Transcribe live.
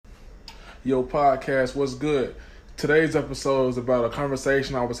Yo Podcast. What's good? Today's episode is about a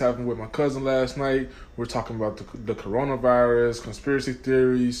conversation I was having with my cousin last night. We're talking about the coronavirus, conspiracy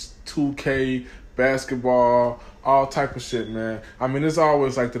theories, 2K, basketball, all type of shit, man. I mean, it's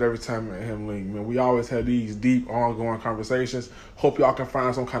always like that every time me and him link, man. We always have these deep, ongoing conversations. Hope y'all can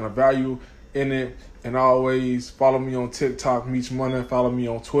find some kind of value in it. And always follow me on TikTok, Meech Money. Follow me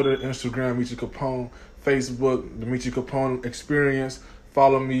on Twitter, Instagram, Meechy Capone, Facebook, the Meechy Capone Experience.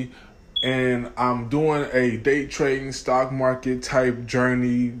 Follow me. And I'm doing a day trading stock market type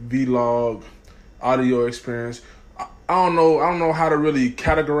journey, vlog, audio experience. I don't know how to really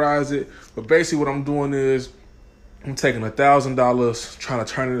categorize it, but basically what I'm doing is I'm taking $1,000, trying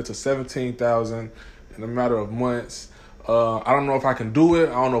to turn it into $17,000 in a matter of months. I don't know if I can do it.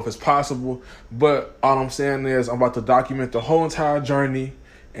 I don't know if it's possible, but all I'm saying is I'm about to document the whole entire journey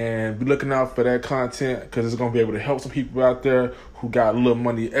and be looking out for that content because it's going to be able to help some people out there who got a little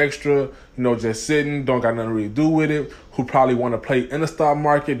money extra, just sitting, don't got nothing to really do with it, who probably want to play in the stock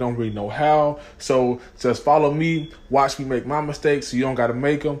market, don't really know how. So just follow me, watch me make my mistakes so you don't got to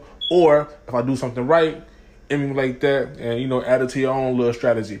make them. Or if I do something right, emulate that and, add it to your own little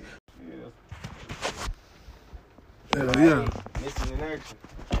strategy. Yeah. Missing in action.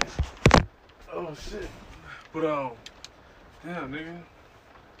 Oh, shit. But, damn, nigga.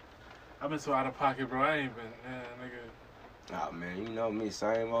 I've been so out of pocket, bro. I ain't been, nigga. Oh, man, you know me,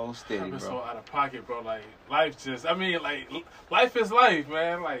 same old steady, bro. I've been so out of pocket, bro. Like, life life is life,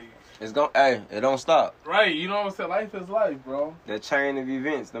 man. Like, it don't stop. Right, you know what I'm saying? Life is life, bro. That chain of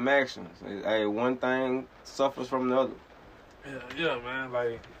events, them actions. One thing suffers from the other. Yeah, man.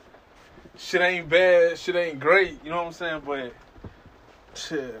 Like, shit ain't bad, shit ain't great, you know what I'm saying? But,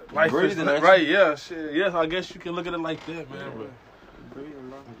 shit, life is right, yeah, shit. Yes, I guess you can look at it like that, man, yeah. But Breathing,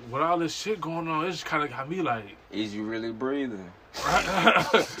 bro. With all this shit going on, it just kind of got me like... Is you really breathing?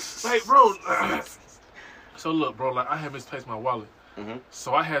 Like, bro... So, look, bro, like, I had misplaced my wallet. Mm-hmm.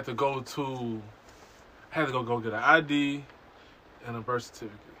 So, I had to go go get an ID and a birth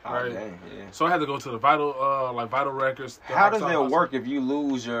certificate, right? Oh, dang, yeah. So, I had to go to the vital records. How does that work if you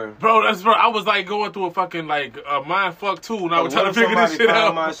lose your... Bro, I was, like, going through a fucking, like, mind fuck, too, and I was trying to figure this shit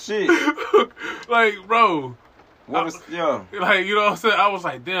out. My shit? Like, bro... Yeah. Like, you know what I'm saying? I was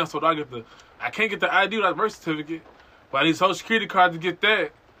like, damn, so I can't get the ID without the birth certificate, but I need a social security card to get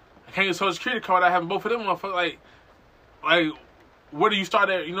that. I can't get a social security card without having both of them motherfuckers. Like, where do you start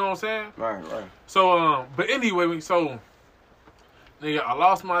at? You know what I'm saying? Right. So, but anyway, nigga, I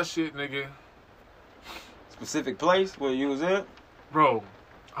lost my shit, nigga. Specific place where you was at? Bro,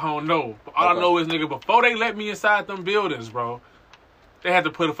 I don't know. All I know is, nigga, before they let me inside them buildings, bro, they had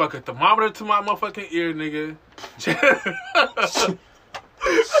to put a fucking thermometer to my motherfucking ear, nigga. Shit,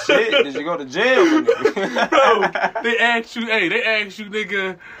 did you go to jail? Bro, they asked you,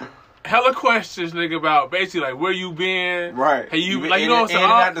 nigga, hella questions, nigga, about basically, like, where you been. Right. Hey, you know what I'm saying?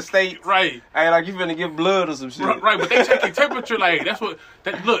 Out the state. Right. Hey, like you finna give blood or some shit. Right, but they check your temperature, like,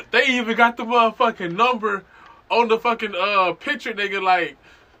 look, they even got the motherfucking number on the fucking, picture, nigga, like,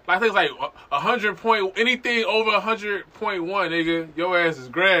 I think it's like 100 point, anything over 100.1, nigga, your ass is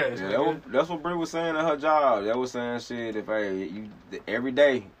grass. Yeah, that's what Brie was saying at her job. They was saying shit. If you every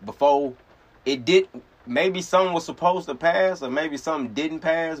day before it did, maybe something was supposed to pass, or maybe something didn't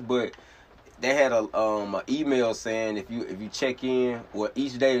pass, but they had a email saying if you check in, well,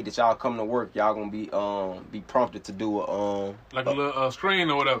 each day that y'all come to work, y'all gonna be prompted to do a like a little screen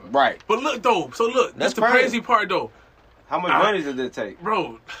or whatever. Right. But look though, that's the crazy part though. How much money did it take?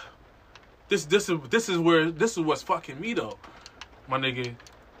 Bro, this is what's fucking me though, my nigga.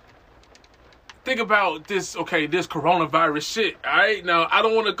 Think about this, this coronavirus shit, alright? Now, I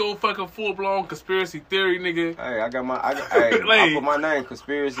don't want to go fucking full-blown conspiracy theory, nigga. Hey, I put my name,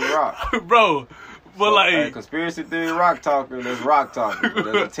 Conspiracy Rock. Bro, but so, conspiracy theory rock talker, there's rock talker.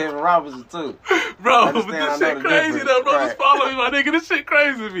 There's a Tim Robinson too. Bro, but this shit crazy though, bro. Right. Just follow me, my nigga. This shit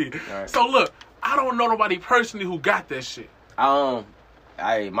crazy to me. Right. So look, I don't know nobody personally who got that shit. My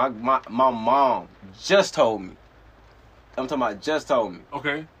mom just told me. I'm talking about just told me.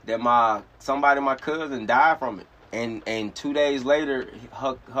 Okay. That my cousin died from it. And 2 days later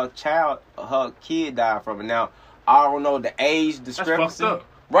her kid died from it. Now, I don't know the age discrepancy. That's fucked up.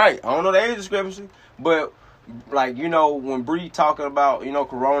 Right. I don't know the age discrepancy. But like, when Bree talking about,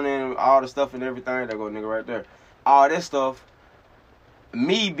 corona and all the stuff and everything, there go nigga right there. All that stuff,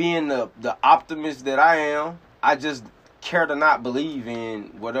 me being the optimist that I am, I just care to not believe in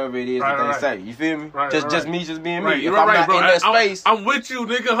whatever it is that they say. You feel me? Just me, just being me. If I'm not in that space, I'm with you,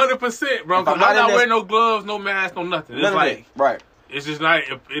 nigga, 100%, bro. I'm not wearing no gloves, no mask, no nothing. It's like, right. It's just not.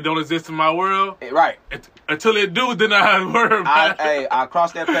 It don't exist in my world. Right. Until it do, then I worry about it. I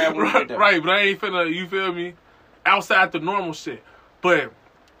cross that path when we get there. Right, but I ain't finna. You feel me? Outside the normal shit. But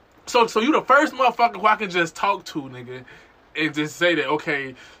so you the first motherfucker who I can just talk to, nigga, and just say that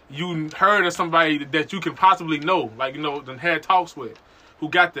okay, you heard of somebody that you can possibly know, like then had talks with, who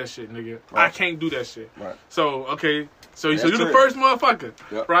got that shit, nigga. Right. I can't do that shit. Right. So okay, so you the first motherfucker,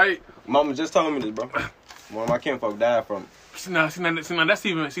 yep. Right? Mama just told me this, bro. One of my kinfolk died from it. See, now, that's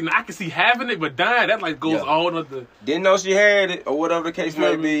even. See, now I can see having it, but dying, that like goes all another. Didn't know she had it, or whatever the case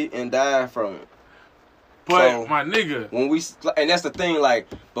may be, and died from it. But so, my nigga, and that's the thing. Like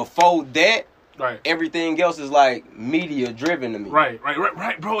before that, right? Everything else is like media driven to me. Right,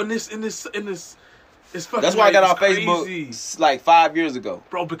 bro. In this, it's fucking. That's why I got on Facebook like 5 years ago,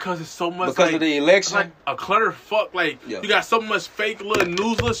 bro. Because it's so much because of the election, like a clutter fuck. Like you got so much fake little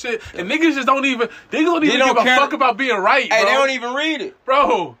news, little shit, and niggas just don't even give a fuck about being right. Hey, bro. They don't even read it,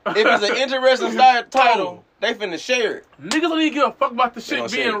 bro. If it's an interesting title, they finna share it. Niggas don't even give a fuck about the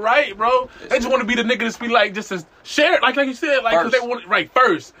shit being right, bro. They just want to be the niggas be like just to share it, like you said, like because they want it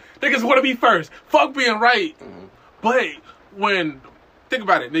first. Niggas want to be first. Fuck being right, but when. Think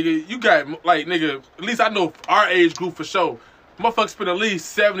about it, nigga. You got, like, nigga, at least I know our age group for sure. Motherfuckers spend at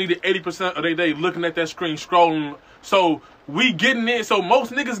least 70 to 80% of their day looking at that screen, scrolling. So, we getting in. So,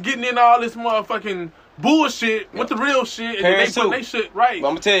 most niggas getting in all this motherfucking bullshit with the real shit. And parents they put their shit right. But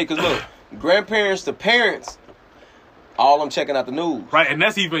I'm going to tell you, because look, grandparents to parents, all I'm checking out the news. Right, and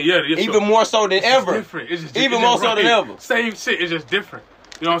that's even, even more so than ever. Different. It's just even more so than ever. Same shit. It's just different.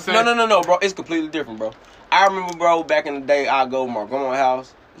 You know what I'm saying? No, bro. It's completely different, bro. I remember, bro, back in the day, I'd go to my grandma's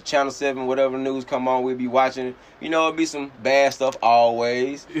house, the Channel 7, whatever news come on, we'd be watching it. It'd be some bad stuff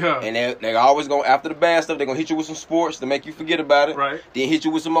always. Yeah. And they always go, after the bad stuff, they're going to hit you with some sports to make you forget about it. Right. Then hit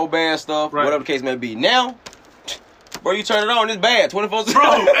you with some more bad stuff, whatever the case may be. Now, bro, you turn it on, it's bad, 24/7.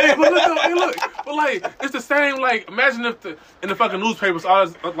 Bro, hey, look. But, like, it's the same, like, imagine if in the fucking newspapers, all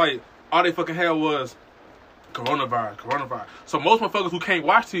they fucking had was coronavirus. So most motherfuckers who can't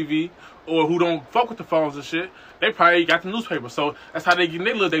watch TV or who don't fuck with the phones and shit, they probably got the newspaper. So that's how they get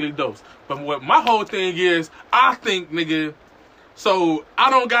their little daily dose. But what my whole thing is, I think, nigga, so I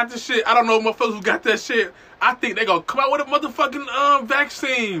don't got this shit. I don't know motherfuckers who got that shit. I think they gonna come out with a motherfucking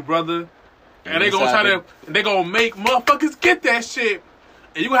vaccine, brother. And they gonna make motherfuckers get that shit.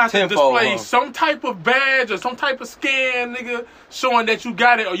 And you gonna have to display some type of badge or some type of scan, nigga, showing that you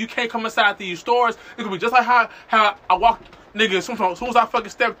got it, or you can't come inside these stores. It could be just like how I walked, nigga. As soon as I fucking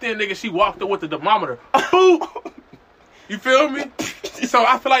stepped in, nigga, she walked in with the thermometer. Boop. You feel me? So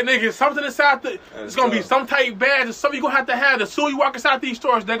I feel like, nigga, something inside it's gonna be some type of badge or something you gonna have to have. As soon as you walk inside these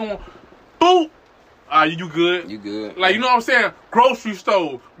stores, they're gonna boop. You good? You good? Like, you know what I'm saying? Grocery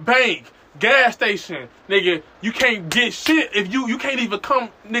store, bank. Gas station, nigga, you can't get shit if you can't even come,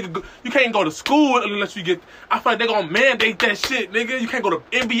 nigga. You can't go to school unless you get. I feel like they gonna mandate that shit, nigga. You can't go to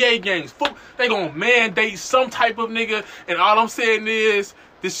NBA games. They gonna mandate some type of nigga. And all I'm saying is,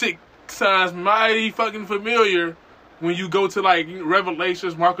 this shit sounds mighty fucking familiar when you go to like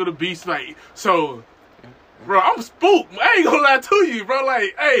Revelations, Mark of the Beast, like so. Bro, I'm spooked. I ain't gonna lie to you, bro.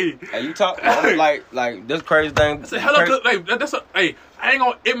 Like, hey, you talk like this crazy thing. That's a hella good. Like, that's a hey. I ain't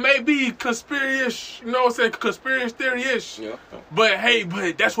gonna. It may be conspiracy, you know what I'm saying, conspiracy theory-ish. Yeah. But hey,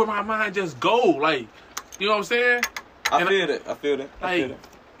 that's where my mind just go. Like, you know what I'm saying? I feel that.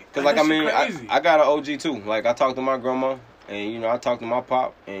 Cause like I mean, I got an OG too. Like I talked to my grandma, and I talked to my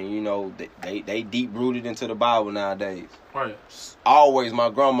pop, and they deep rooted into the Bible nowadays. Right. Always my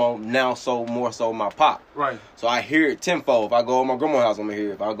grandma, now more so my pop. Right. So I hear it tenfold. If I go to my grandma's house, I'm going to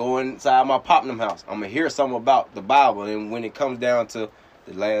hear it. If I go inside my pop and them house, I'm going to hear something about the Bible. And when it comes down to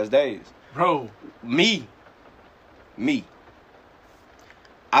the last days. Bro. Me.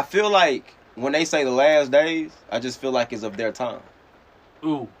 I feel like when they say the last days, I just feel like it's of their time.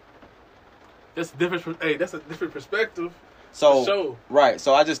 Ooh. That's a different perspective. So, for sure. Right.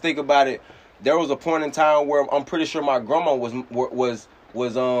 So I just think about it. There was a point in time where I'm pretty sure my grandma was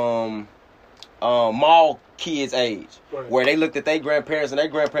mall kids' age, right. Where they looked at their grandparents and their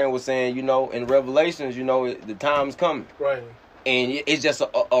grandparents was saying, in Revelations, the time's coming, right? And it's just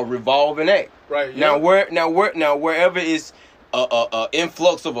a revolving act, right? Yeah. Now wherever it's a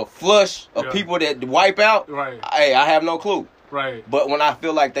influx of a flush of people that wipe out, right? Hey, I have no clue. Right. But when I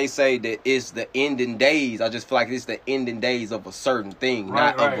feel like they say that it's the ending days, I just feel like it's the ending days of a certain thing,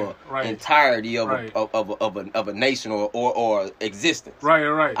 not of an entirety of a nation or existence.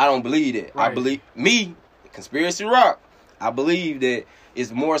 Right. I don't believe that. Right. I believe Conspiracy Rock. I believe that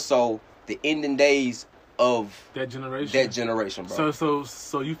it's more so the ending days of that generation. Bro.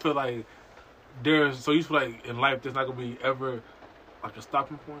 So you feel like in life there's not gonna be ever like a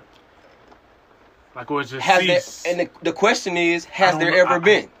stopping point? Like, or just cease? And the question is, has there ever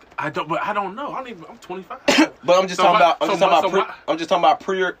been? I don't know. I'm 25. But I'm just talking about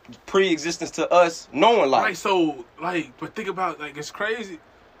pre-existence to us knowing life. Right. So, like, but think about, like, it's crazy.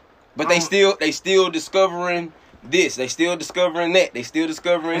 But they still discovering this. They still discovering that. They still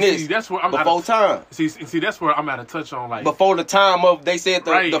discovering this. See, that's where I'm before time. See, that's where I'm at a touch on, like, before the time of they said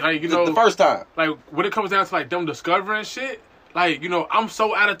the first time. Like, when it comes down to, like, them discovering shit, like, you know, I'm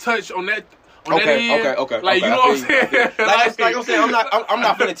so out of touch on that. Okay. Like, you know what I'm saying? Like I'm saying, I'm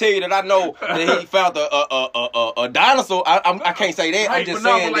not finna tell you that I know that he found a dinosaur. I can't say that. Right, I'm just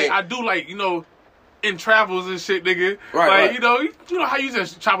but saying like, that I do, like, you know, in travels and shit, nigga. Right, like, right. You know how you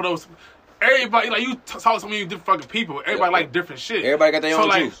just chop it up. Everybody, like, you talk to so many different fucking people. Everybody like different shit. Everybody got their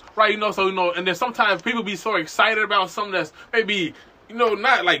own juice. Right, you know, so, you know, and then sometimes people be so excited about something that's maybe, you know,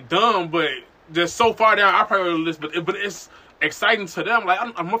 not like dumb, but just so far down our priority list, but it's exciting to them. Like,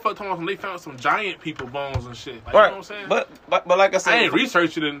 I'm motherfucking talking about they found some giant people bones and shit. Like, right. You know what I'm saying? But like I said, I ain't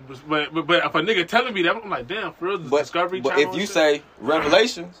researching it, but if a nigga telling me that, I'm like, damn, for real, Discovery Channel. But if you say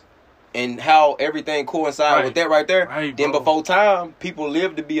Revelations and how everything coincides with that right there, then before time, people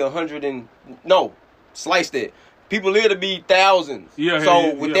live to be 100 and slice that. People live to be thousands.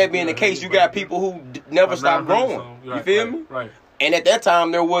 With that being the case, you got people who never stop growing. You feel me? Right. And at that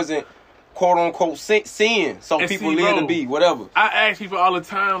time, there wasn't quote unquote sin, so and people live to be whatever. I ask people all the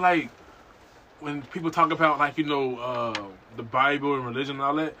time, like, when people talk about, like, you know, the Bible and religion and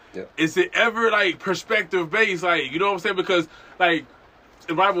all that, is it ever, like, perspective based? Like, you know what I'm saying? Because, like,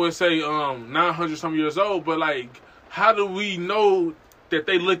 the Bible would say 900 some years old, but, like, how do we know that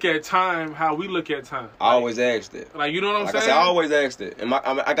they look at time how we look at time? I always ask that. Like, you know what I'm saying? I always ask that. And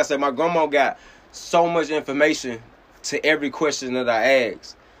like I said, my grandma got so much information to every question that I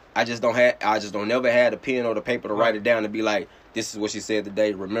ask. I just don't never had a pen or the paper to write it down and be like, this is what she said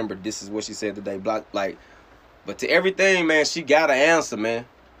today. Remember, this is what she said today. Block, like, but to everything, man, she got an answer, man.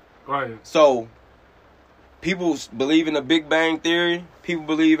 Right. So, people believe in the Big Bang Theory. People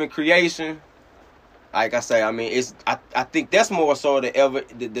believe in creation. Like I say, I mean, I think that's more so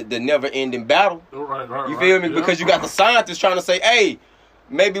the never ending battle. Right. You feel me? Yeah. Because you got the scientists trying to say, hey,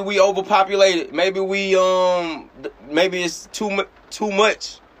 maybe we overpopulated. Maybe maybe it's too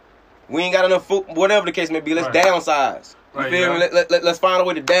much. We ain't got enough food. Whatever the case may be, let's downsize. You feel me? Let's find a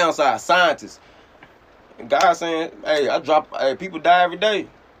way to downsize. Scientists. And God saying, hey, people die every day.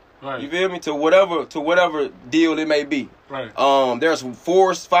 Right. You feel me? To whatever deal it may be. Right. There's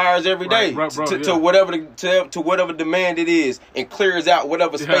forest fires every day to whatever demand it is, and clears out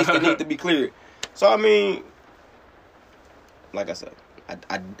whatever space that needs to be cleared. So I mean, like I said,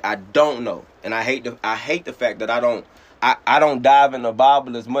 I don't know, and I hate the fact that I don't dive in the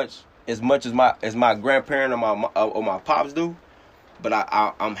Bible as much as my grandparent or my pops do. But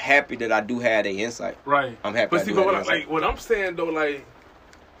I'm happy that I do have the insight. Right. I'm happy. But see, what I'm saying though, like,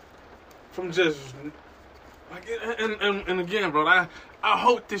 from just like, and again, bro, I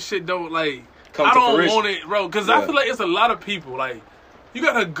hope this shit don't, like, come I to don't fruition. want it, bro, because I feel like it's a lot of people, like, you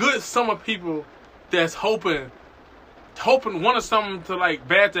got a good sum of people that's hoping wanting something to, like,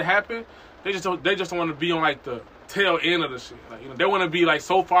 bad to happen. They just don't want to be on, like, the tail end of the shit. Like, you know, they want to be, like,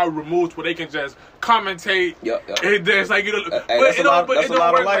 so far removed where they can just commentate. Yep. And there's, like, you know, that's a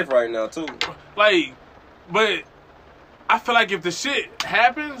lot of life right now too. Like, but I feel like if the shit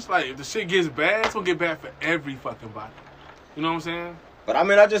happens, like, if the shit gets bad, it's gonna get bad for every fucking body. You know what I'm saying? But I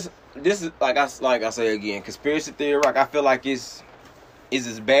mean, this is like I say again, conspiracy theory rock. I feel like it's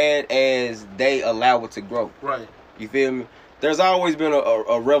as bad as they allow it to grow. Right. You feel me? There's always been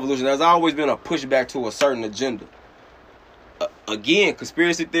a revolution. There's always been a pushback to a certain agenda. Again,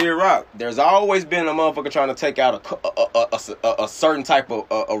 conspiracy theory rock. There's always been a motherfucker trying to take out a certain type of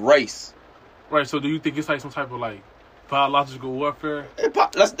a race. Right. So do you think it's like some type of, like, biological warfare?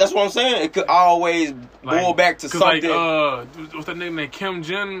 That's what I'm saying. It could always boil back to something. Like, what's that name? Kim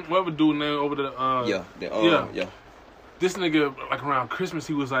Jin, whatever dude name over the. Yeah. This nigga, like, around Christmas,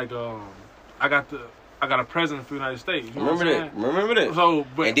 he was like, I got a present for the United States. You know Remember that. So,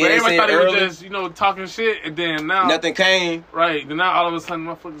 but everybody thought he was just, you know, talking shit, and then now nothing came. Right. Then now all of a sudden,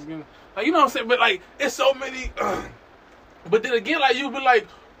 motherfuckers getting, like, you know what I'm saying? But, like, it's so many. But then again, like, you be like,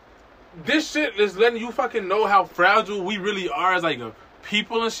 this shit is letting you fucking know how fragile we really are as, like, a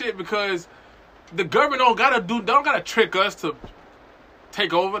people and shit, because the government don't gotta trick us to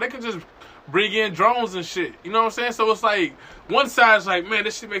take over. They can just bring in drones and shit. You know what I'm saying? So it's like, one side's like, man,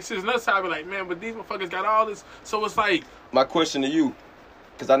 this shit makes sense. Another side be like, man, but these motherfuckers got all this. So it's like, my question to you,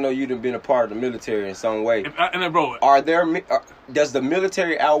 because I know you done been a part of the military in some way. And then, bro, does the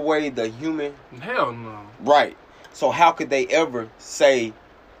military outweigh the human? Hell no. Right. So how could they ever say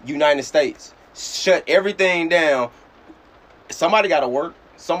United States? Shut everything down. Somebody got to work.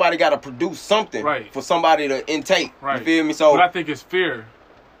 Somebody got to produce something for somebody to intake. Right. You feel me? So, but I think it's fear.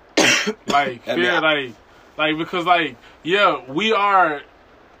 Like fear, like because like we are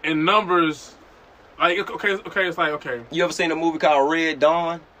in numbers. Like okay, it's like okay. You ever seen a movie called Red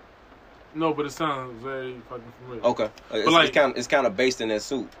Dawn? No, but it sounds very fucking familiar. Okay, it's kind of based in that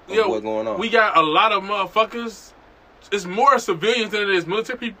suit of what's going on. We got a lot of motherfuckers. It's more civilians than it is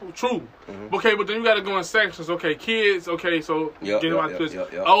military people. True. Mm-hmm. Okay, but then you got to go in sections. Okay, kids. Okay, so get them out of prison.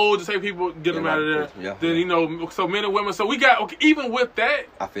 Old, to say people, get them out of there. Then you know, so men and women. So we got even with that.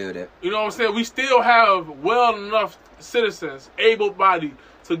 I feel that. You know what I'm saying? We still have well enough citizens, able-bodied,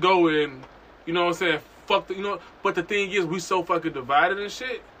 to go in. You know what I'm saying? Fuck the, you know. But the thing is, we so fucking divided and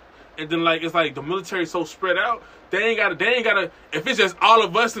shit. And then like it's like the military so spread out. They ain't gotta. If it's just all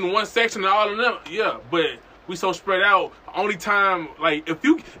of us in one section and all of them, but. We so spread out. Only time, like, if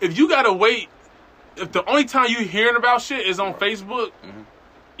you gotta wait, if the only time you hearing about shit is on Facebook,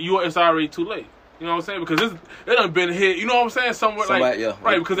 it's already too late. You know what I'm saying? Because it done been hit. You know what I'm saying? Somewhere like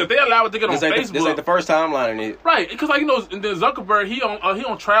right. Because if they allow it to get on Facebook, this ain't the first timeline in it. Right? Because like you know, and then Zuckerberg he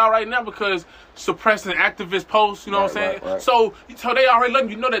on trial right now because suppressing activist posts. You know what I'm saying? Right. So they already letting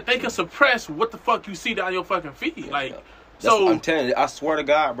you know that they can suppress what the fuck you see down your fucking feed. So I'm telling you, I swear to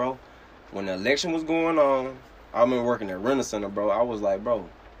God, bro. When the election was going on, I remember working at Rent Center, bro. I was like, bro,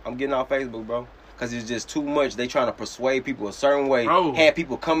 I'm getting off Facebook, bro. Because it's just too much. They trying to persuade people a certain way. Bro. Had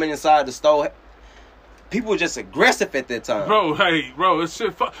people coming inside the store. People were just aggressive at that time. Bro, hey, bro, this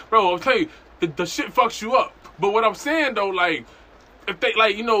shit bro, I'll tell you, the shit fucks you up. But what I'm saying, though, like, if they,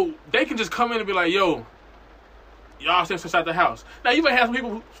 like, you know, they can just come in and be like, yo, y'all stay inside the house. Now, you might have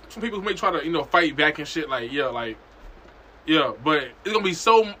some people who may try to, you know, fight back and shit, like, but it's gonna be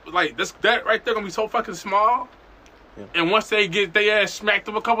so like that right there gonna be so fucking small. Yeah. And once they get their ass smacked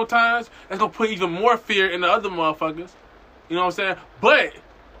up a couple times, that's gonna put even more fear in the other motherfuckers. You know what I'm saying? But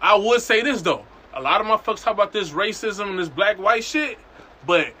I would say this though. A lot of motherfuckers talk about this racism and this black-white shit.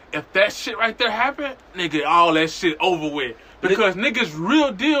 But if that shit right there happen, nigga, all that shit over with. Because niggas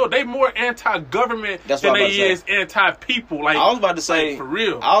real deal, they more anti-government than they is anti-people. Like I was about to say, like, for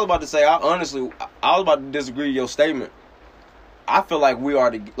real. I was about to say, I was about to disagree with your statement. I feel like we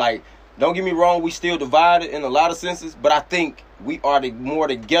are don't get me wrong, we still divided in a lot of senses, but I think we are more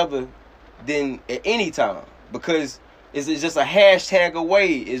together than at any time because it's just a hashtag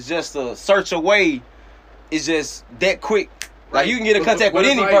away, it's just a search away, it's just that quick. Like you can get in contact with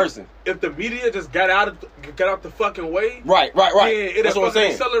any person. If the media just got out the fucking way, right. Then that's what I'm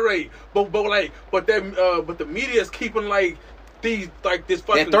saying. Accelerate, but the media is keeping like these like this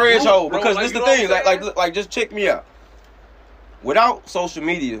fucking that threshold because this the thing. Like just check me out. Without social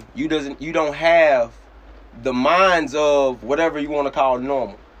media, you don't have the minds of whatever you want to call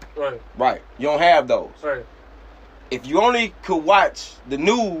normal. Right. You don't have those. Right. If you only could watch the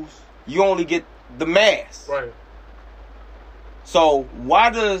news, you only get the mass. Right. So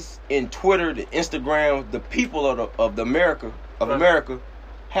why does in Twitter, the Instagram, the people of America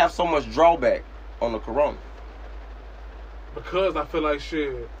have so much drawback on the corona? Because I feel like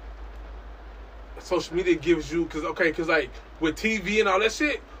shit. Social media gives you because like with TV and all that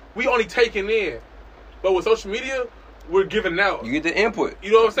shit, we only taking in, but with social media, we're giving out. You get the input.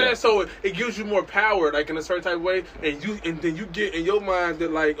 You know what I'm saying? Yeah. So it gives you more power, like in a certain type of way, and then you get in your mind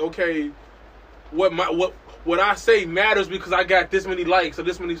that like, okay, what I say matters because I got this many likes or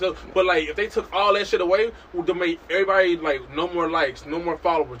this many stuff. But like, if they took all that shit away, to make everybody like no more likes, no more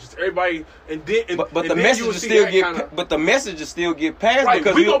followers, just everybody, but the messages still get passed right,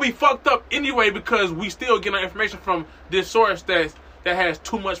 because we gonna be fucked up anyway because we still get our information from this source that has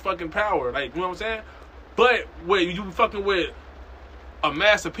too much fucking power. Like, you know what I'm saying? But when you be fucking with a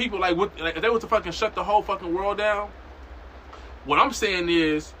mass of people, like if they was to fucking shut the whole fucking world down, what I'm saying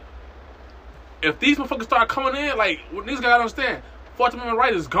is, if these motherfuckers start coming in, like, these guys gotta understand, 14th Amendment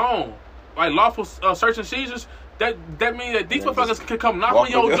right is gone. Like, lawful search and seizures, that means that these motherfuckers can come knock on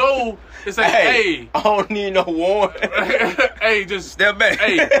your door and say, hey, I don't need no warrant. Hey, just step back.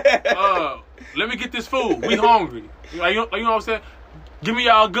 Hey, let me get this food. We hungry. Like, you know what I'm saying? Give me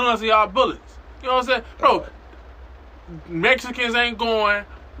y'all guns and y'all bullets. You know what I'm saying? Bro, Mexicans ain't going.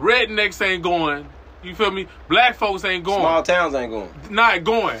 Rednecks ain't going. You feel me? Black folks ain't going. Small towns ain't going. Not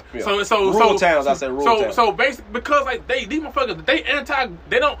going. Yeah. Rural towns, I said rural towns. So basically, because like these motherfuckers, they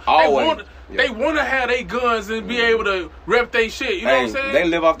want to have their guns and be able to rep their shit. You know what I'm saying? They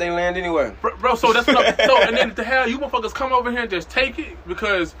live off their land anyway. Bro, so that's what and then to have you motherfuckers come over here and just take it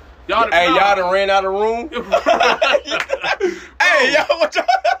because y'all done ran out of room. Hey, y'all, what y'all?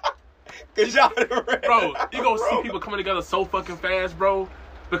 Cause y'all bro, you gonna see people coming together so fucking fast, bro.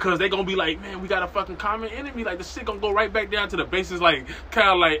 Because they gonna be like, man, we got a fucking common enemy. Like, the shit gonna go right back down to the basis, like, kind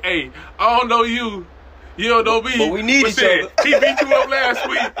of like, hey, I don't know you. You don't know me. But we need each other. He beat you up last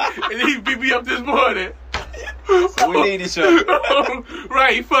week, and he beat me up this morning. So we need each other.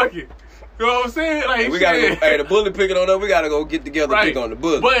 Right, fuck it. You know what I'm saying? Like, we gotta go, hey, the bully picking on us, we gotta go get together and pick on the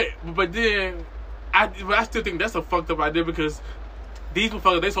bully. But then, I still think that's a fucked up idea because these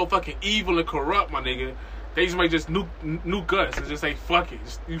motherfuckers, they so fucking evil and corrupt, my nigga. They just might just nuke us and just say, fuck it.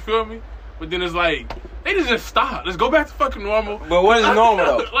 You feel me? But then it's like, they just stop. Let's go back to fucking normal. But what is normal,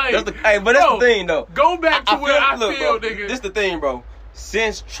 though? Like, that's the thing, though. Go back to where I feel, bro, nigga. This the thing, bro.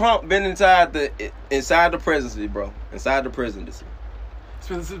 Since Trump been inside the presidency, bro. Inside the presidency.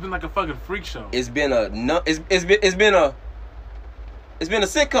 It's been like a fucking freak show. It's been a sitcom.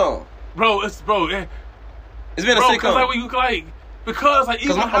 Bro, it's been a sitcom. Because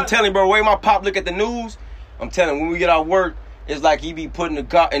I'm telling you, bro, the way my pop look at the news, I'm telling you, when we get out of work, it's like he be putting the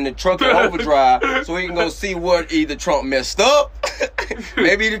car in the truck in overdrive so he can go see what either Trump messed up,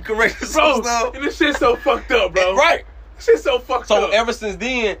 maybe he corrected some stuff. And this shit's so fucked up, bro. Right. This shit's so fucked up. So ever since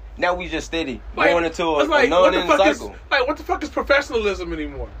then, now we just steady going into a non-ending cycle. What the fuck is professionalism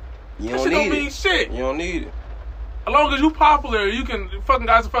anymore? You that don't shit don't need mean shit. You don't need it. As long as you popular, you can fucking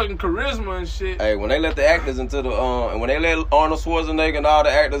guys with fucking charisma and shit. Hey, when they let the actors into the and when they let Arnold Schwarzenegger and all the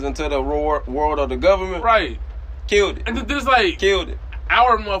actors into the world of the government, right, killed it. And there's like killed it.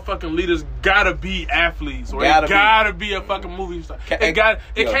 Our motherfucking leaders gotta be athletes, or gotta be a fucking movie star. It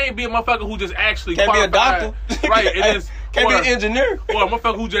can't be a motherfucker who just actually can't qualified. Be a doctor, right? It is can't be an engineer, or a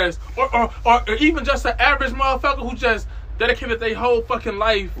motherfucker who just or even just an average motherfucker who just dedicated their whole fucking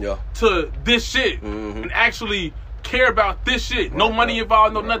life to this shit and actually care about this shit. No money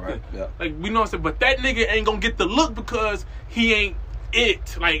involved, no nothing. Like, we know what I'm saying, but that nigga ain't gonna get the look because he ain't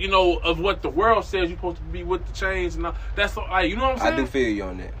it. Like, you know, of what the world says you're supposed to be with the change and all. That's like, you know what I'm saying? I do feel you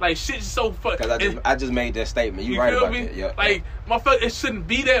on that. Like, shit's so fucked. Because I just made that statement. You right about that. Yeah. Like, motherfucker, it shouldn't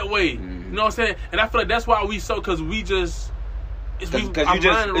be that way. You know what I'm saying? And I feel like that's why we so, because we just. Because you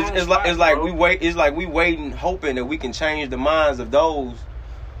just, it's like we waiting, hoping that we can change the minds of those,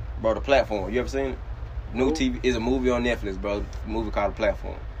 bro. The Platform. You ever seen it? New TV is a movie on Netflix, bro. A movie called The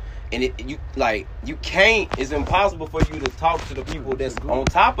Platform. And you can't. It's impossible for you to talk to the people that's on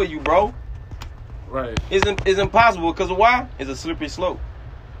top of you, bro. Right. It's impossible because of why? It's a slippery slope.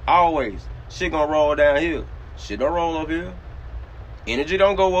 Always. Shit gonna roll downhill. Shit don't roll up here. Energy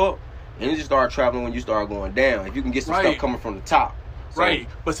don't go up. Energy start traveling when you start going down. If you can get some stuff coming from the top. So, right.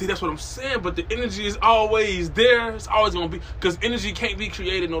 But see, that's what I'm saying. But the energy is always there. It's always going to be. Because energy can't be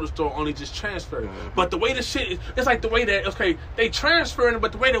created nor destroyed, only just transferred. But the way the shit is, it's like the way that, okay, they transferring it,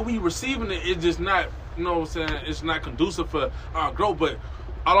 but the way that we receiving it is just not, you know what I'm saying, it's not conducive for our growth. But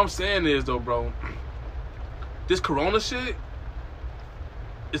all I'm saying is, though, bro, this corona shit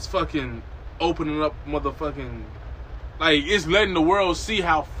is fucking opening up motherfucking, like, it's letting the world see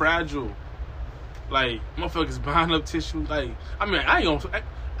how fragile, like, motherfuckers buying up tissue. Like, I mean, I ain't gonna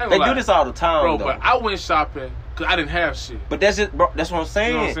they lie. do this all the time, bro. though. But I went shopping because I didn't have shit. But that's just, bro. That's what I'm saying.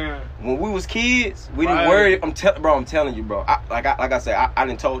 You know what I'm saying? When we was kids, we didn't worry. I'm telling you, bro. Like I said, I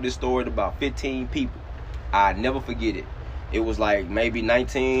done told this story to about 15 people. I never forget it. It was like maybe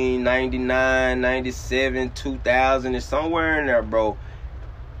 1999, 97, 2000, and somewhere in there, bro.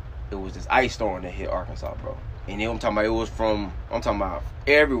 It was this ice storm that hit Arkansas, bro. And then I'm talking about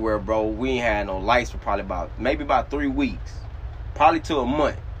everywhere, bro. We ain't had no lights for probably about 3 weeks. Probably to a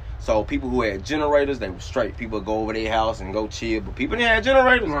month. So people who had generators, they were straight. People would go over their house and go chill. But people didn't have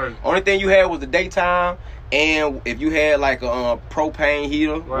generators. Right. Only thing you had was the daytime. And if you had like a propane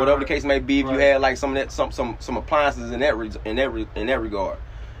heater, whatever the case may be, if you had like some of that, some appliances in that regard,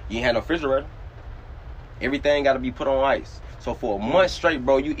 you ain't had no refrigerator. Everything got to be put on ice. So for a month straight,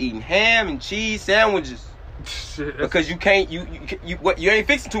 bro, you eating ham and cheese sandwiches. Shit, because you can't, you ain't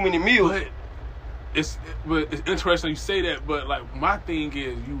fixing too many meals. But it's interesting you say that. But like, my thing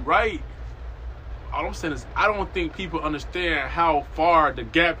is, you right. All I'm saying is, I don't think people understand how far the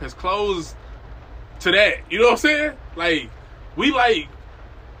gap has closed to that. You know what I'm saying? Like, we like,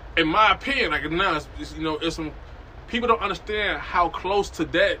 in my opinion, like now, it's you know, it's some people don't understand how close to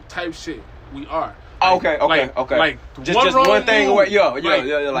that type shit we are. Okay. Like just one thing away. Yeah.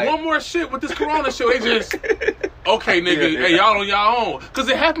 Like, one more shit with this corona shit. They just okay, nigga. Hey, y'all on y'all own. Because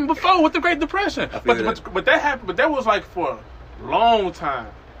it happened before with the Great Depression. But that happened. But that was like for a long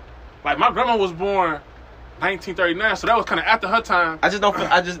time. Like, my grandma was born 1939, so that was kind of after her time.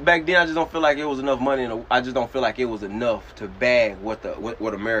 Back then I just don't feel like it was enough money. I just don't feel like it was enough to bag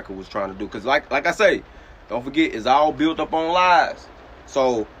what America was trying to do. Because like I say, don't forget, it's all built up on lies.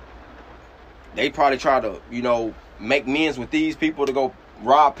 So they probably try to, you know, make amends with these people to go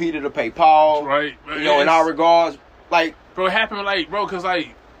rob Peter to pay Paul. Right. You know, in our regards, like, bro, it happened like, bro, cause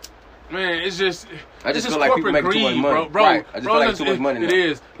like, man, it's just. I just feel like people making too much money. Bro. Right. I just feel like too much money. It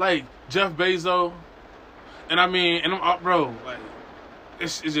is like Jeff Bezos, and I mean, and I'm bro, like,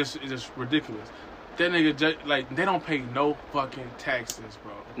 it's just ridiculous. That nigga, like, they don't pay no fucking taxes,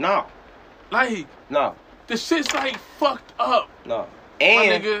 bro. No. Like, no. The shit's like fucked up. No.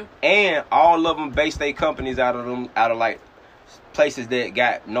 And all of them base their companies out of like places that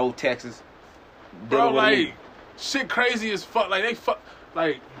got no taxes. Bro, like, shit crazy as fuck. Like, they fuck,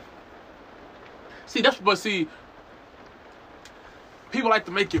 like, see, people like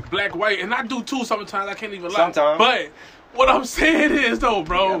to make it black, white, and I do too sometimes. I can't even lie. Sometimes. But what I'm saying is, though,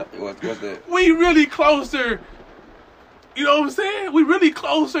 bro, what's that? We really closer, you know what I'm saying? We really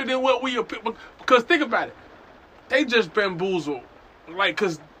closer than what we are, because think about it. They just bamboozled. Like,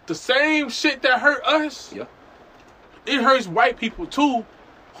 because the same shit that hurt us, yeah, it hurts white people too,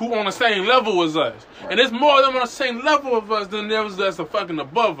 who on the same level as us. Right. And there's more of them on the same level of us than there was that's a fucking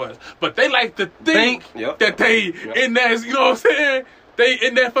above us. But they like to think yep. that they in that, you know what I'm saying? They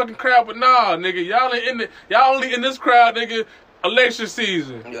in that fucking crowd, but nah, nigga, y'all only in this crowd, nigga, election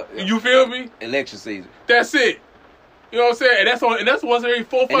season. Yep. You feel me? Election season. That's it. You know what I'm saying? And that's once every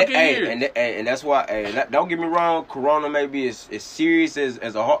 4 fucking years. And that's why. Don't get me wrong. Corona may be as serious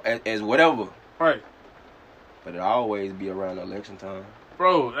as whatever. Right. But it always be around election time.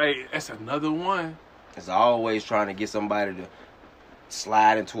 Bro, hey, that's another one. It's always trying to get somebody to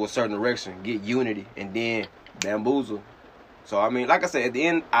slide into a certain direction, get unity, and then bamboozle. So I mean, like I said, at the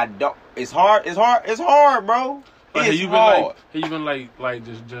end, It's hard, bro. Like, it's hard. Have you been like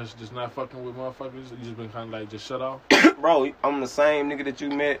just not fucking with motherfuckers? You just been kind of like just shut off? Bro, I'm the same nigga that you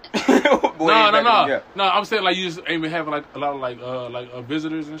met. No. I'm saying like you just ain't been having like a lot of like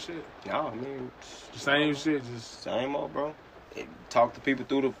visitors and shit. No, I mean, same shit, just same old, bro. Talk to people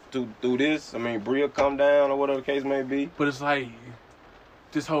through this. I mean, Bria come down or whatever the case may be. But it's like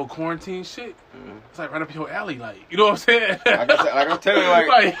this whole quarantine shit. Mm-hmm. It's like right up your alley, like, you know what I'm saying? Like I'm telling you,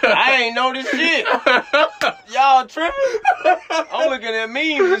 like I ain't know this shit. Y'all tripping? I'm looking at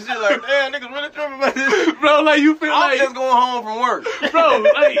memes and shit like, damn, niggas really tripping about this. Bro, like you feel I'm just going home from work. Bro,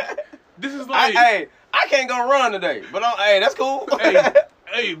 like this is like, I can't go run today, but that's cool.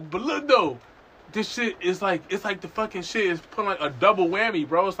 But look though. This shit is like, it's like the fucking shit is putting like a double whammy,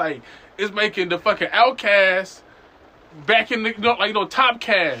 bro. It's like, it's making the fucking outcasts back in the, top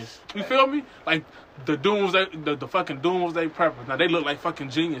cast. You feel me? Like, the fucking doomsday preppers. Now, they look like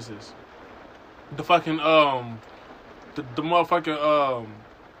fucking geniuses. The fucking, the motherfucking,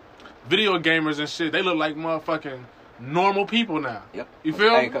 video gamers and shit, they look like motherfucking normal people now. Yep. You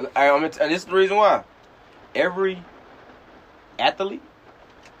feel me? And this is the reason why. Every athlete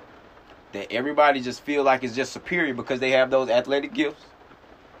that everybody just feel like is just superior because they have those athletic gifts,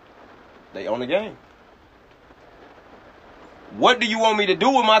 they own the game. What do you want me to do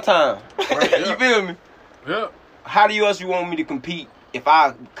with my time? Right, yeah. You feel me? Yeah. How do you want me to compete if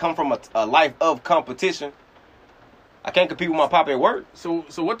I come from a life of competition? I can't compete with my pop at work. So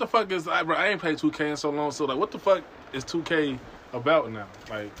what the fuck is, bro, I ain't played 2K in so long, so like what the fuck is 2K about now?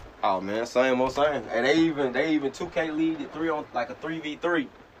 Like, oh man, same old same. And they even 2K lead at 3v3.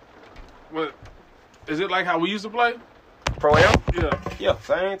 What is it like how we used to play? Pro Am? Yeah.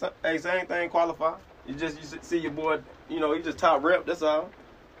 Same thing. Qualify. You see your boy. You know, he just top rep. That's all.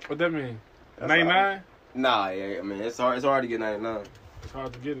 What that mean? 99? Nah, yeah. I mean, it's hard to get 99. It's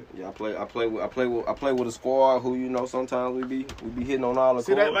hard to get it. Yeah, I play with a squad who, you know, sometimes we be hitting on all the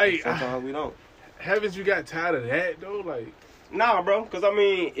see court, that, like, sometimes we don't. Haven't you got tired of that though? Like, nah, bro. Because I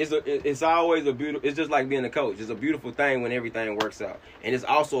mean, it's always a beautiful. It's just like being a coach. It's a beautiful thing when everything works out, and it's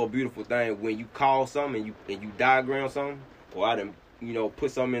also a beautiful thing when you call something and you diagram something, or I done, you know,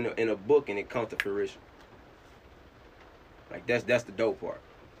 put something in a book and it comes to fruition. Like that's the dope part.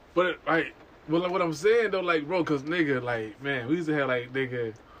 But like, well, like what I'm saying though, like, bro, cause nigga, like, man, we used to have like,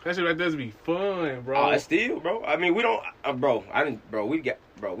 nigga, that shit right there used to be fun, bro. Oh, it's still, bro. I mean, we don't,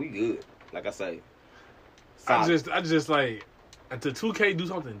 we good. Like I say, solid. I just like, until 2K do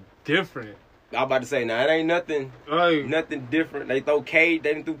something different. I was about to say, now it ain't nothing, like, nothing different. They throw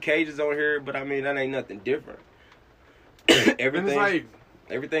cages on here, but I mean that ain't nothing different.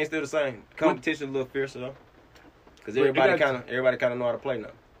 Everything's still the same. Competition a little fiercer though, because everybody kind of know how to play now.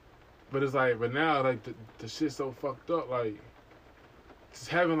 But it's like, but now like the shit's so fucked up. Like, just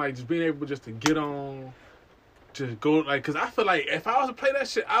having like just being able just to get on just go like, cause I feel like if I was to play that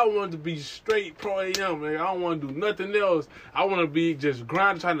shit, I want to be straight pro AM, man. I don't want to do nothing else. I want to be just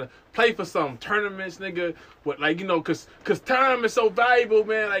grinding, trying to play for some tournaments, nigga. What like cause time is so valuable,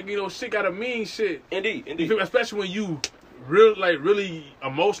 man. Like shit gotta mean shit. Indeed. You feel me? Especially when you really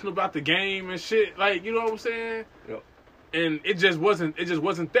emotional about the game and shit. Like you know what I'm saying? Yep. And it just wasn't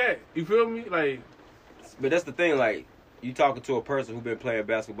that. You feel me? Like, but that's the thing. Like you talking to a person who been playing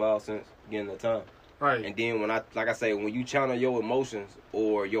basketball since beginning of time. right. And then when you channel your emotions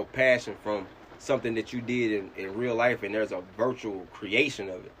or your passion from something that you did in real life, and there's a virtual creation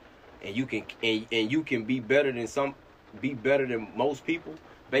of it, and you can be better than most people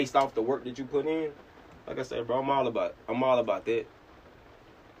based off the work that you put in. Like I said, bro, I'm all about that.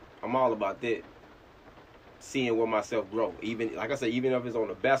 I'm all about that. Seeing where myself grow, even like I said, even if it's on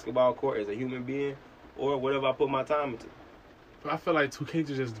the basketball court as a human being or whatever I put my time into. But I feel like 2K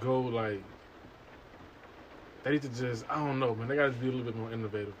to just go like. They need to just, I don't know, man. They gotta be a little bit more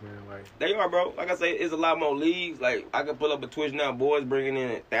innovative, man. Like they are, bro. Like I say, it's a lot more leagues. Like I can pull up a Twitch now, boys bringing in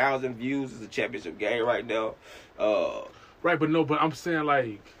 1,000 views. It's a championship game right now. Right, but I'm saying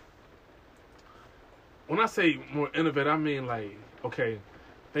like, when I say more innovative, I mean like, okay,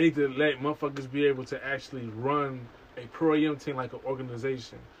 they need to let motherfuckers be able to actually run a pro AM team like an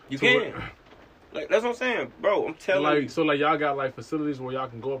organization. You can. Like that's what I'm saying, bro. I'm telling you. So like y'all got like facilities where y'all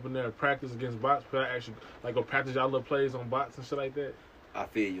can go up in there and practice against bots. But actually like go practice y'all little plays on bots and shit like that. I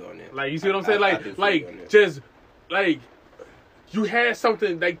feel you on that. Like you see what I'm saying? Like just like you had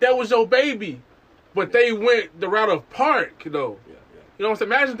something like that was your baby, but they went the route of park though. Yeah. You know what I'm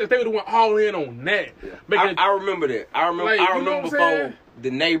saying? Imagine if they would have went all in on that. Yeah. I remember that. I remember before the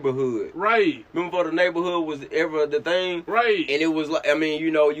neighborhood. Right. Remember before the neighborhood was ever the thing? Right. And it was like, I mean,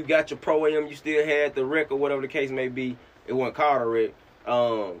 you got your pro AM, you still had the rec or whatever the case may be. It wasn't called a rec.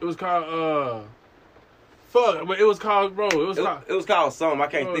 It was called fuck, but it was called, bro. It was called something. I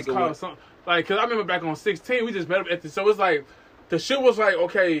can't think of what. Something. Like, cause I remember back on 16, we just met up at so it's like the shit was like,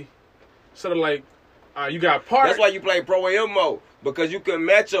 okay, sort of like you got park. That's why you play pro AM mode. Because you couldn't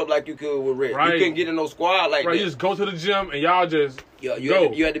match up like you could with Red. Right. You couldn't get in no squad like that. You just go to the gym and y'all just you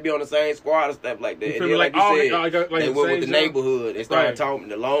go. You had to be on the same squad and stuff like that. You and feel then, me? like you said, they went with the neighborhood. They started talking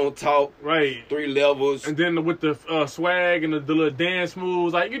the long talk. Right. 3 levels. And then with the swag and the little dance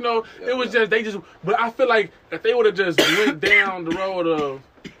moves. Like, it was just, they just, but I feel like if they would have just went down the road of,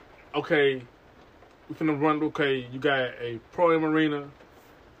 okay, we finna run, okay, you got a pro am arena.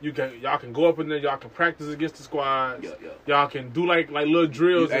 Y'all can go up in there. Y'all can practice against the squads. Y'all can do like little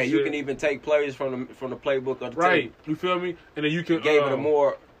drills. And you can even take plays from the playbook of the team. You feel me? And then you can gave it a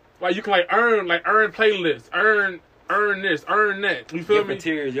more like you can earn playlists, earn this, earn that. You feel me?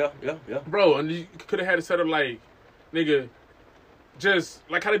 Tiers, yeah. Bro, and you could have had it set up like, nigga, just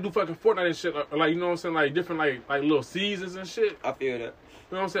like how they do fucking Fortnite and shit. Like you know what I'm saying? Like different like little seasons and shit. I feel that.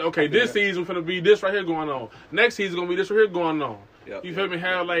 You know what I'm saying? Okay, this season finna be this right here going on. Next season gonna be this right here going on. You feel me?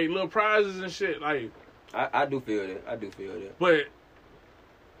 Have like little prizes and shit. Like I do feel that. But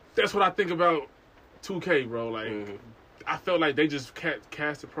that's what I think about 2K, bro. Like I felt like they just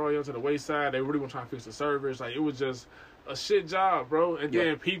cast the pro AM to the wayside. They really weren't trying to fix the servers. Like it was just a shit job, bro. And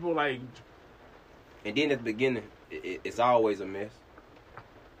then people like. And then at the beginning, it's always a mess.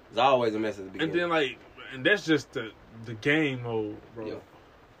 It's always a mess at the beginning. And then and that's just the game mode, bro. Yeah.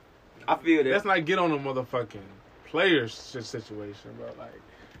 I feel that. Let's not get on a motherfucking players situation, bro. Like,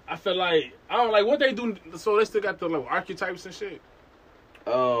 I feel like I don't like what they do. So they still got the archetypes and shit.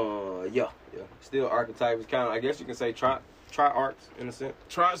 Yeah. Still archetypes, kind of. I guess you can say try arcs in a sense.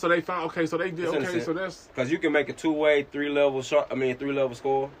 So they found so they did so that's because you can make a 2-way 3-level shot. 3-level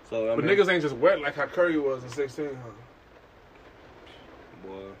score. So but niggas ain't just wet like how Curry was in 16, huh?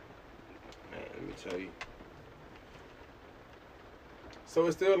 Boy, man, let me tell you. So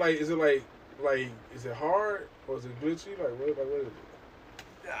it's still is it is it hard or is it glitchy? What is it?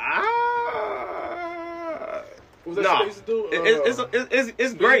 What was that shit they used to do?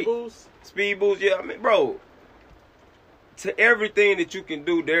 It's great. Speed boost, yeah. Bro, to everything that you can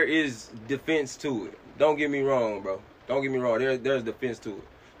do, there is defense to it. Don't get me wrong, bro. Don't get me wrong. There's defense to it.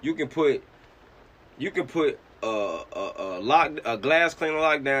 You can put a glass cleaner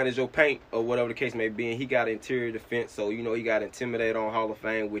lockdown as your paint or whatever the case may be, and he got interior defense, so he got Intimidate on Hall of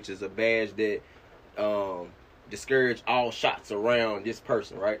Fame, which is a badge that discourage all shots around this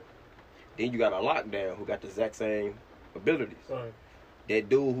person, right? Then you got a lockdown who got the exact same abilities. Right. That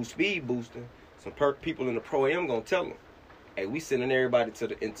dude who's speed boosting, some people in the pro am gonna tell him, hey, we sending everybody to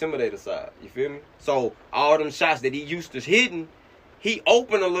the intimidator side. You feel me? So all them shots that he used to hitting, he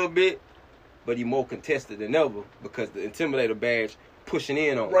open a little bit, but he more contested than ever because the intimidator badge pushing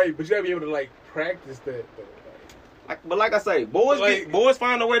in on him. Right, but you gotta be able to practice that though. But like I say, boys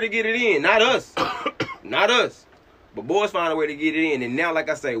find a way to get it in. Not us. Not us. But boys find a way to get it in. And now, like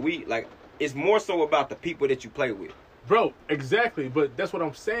I say, it's more so about the people that you play with. Bro, exactly. But that's what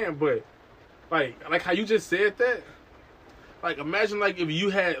I'm saying. But like how you just said that. Like imagine like if you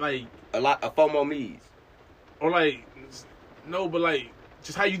had like a FOMO me's. Or like no, but like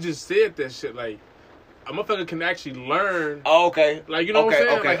just how you just said that shit. Like a motherfucker can actually learn. Oh, okay. Like you know what I'm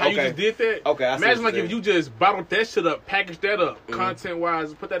saying? Okay, like how you just did that. Okay. Imagine like if you just bottled that shit up, packaged that up, content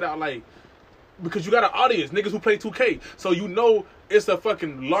wise, put that out like. Because you got an audience, niggas who play 2K. So you know it's a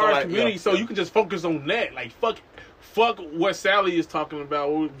fucking large community, so you can just focus on that. Like, fuck what Sally is talking about.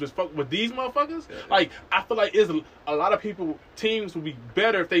 Or just fuck with these motherfuckers. Yeah. Like, I feel like a lot of teams would be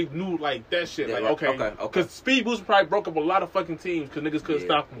better if they knew, like, that shit. Yeah, like, okay. Because Speed Boost probably broke up a lot of fucking teams because niggas couldn't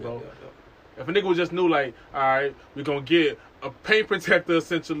stop them, bro. If a nigga just knew, like, all right, we're going to get a paint protector,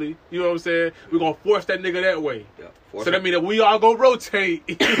 essentially. You know what I'm saying? We're going to force that nigga that way. Yeah. So that means that we all gonna rotate.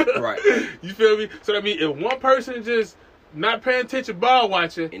 Right. You feel me? So that means if one person just not paying attention, ball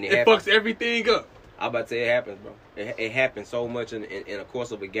watching, it fucks everything up. I'm about to say it happens, bro. It happens so much in the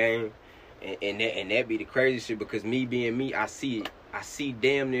course of a game, and that be the crazy shit. Because me being me, I see it. I see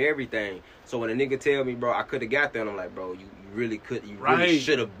damn near everything. So when a nigga tell me, bro, I could have got there, and I'm like, bro, you really could. You really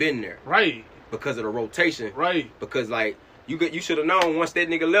should have been there. Right. Because of the rotation. Right. Because like. You should have known once that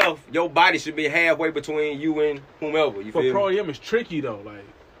nigga left, your body should be halfway between you and whomever. You feel me? For Pro AM, it's tricky though. Like,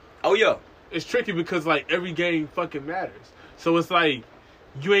 oh yeah, it's tricky because like every game fucking matters. So it's like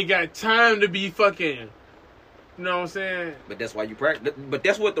you ain't got time to be fucking. You know what I'm saying? But that's why you practice. But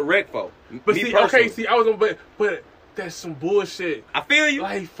that's what the rec for. But see, personally. Okay, I was gonna, but that's some bullshit. I feel you.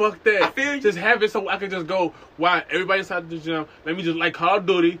 Like, fuck that. I feel you. Just have it so I can just go, why everybody's inside the gym. Let me just, like Call of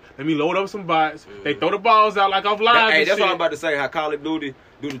Duty, let me load up some bots. They throw the balls out like off live. Hey, that's shit. what I'm about to say, how Call of Duty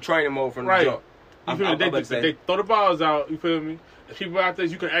do the training mode from the jump. You feel me? They throw the balls out, you feel me? And people out there,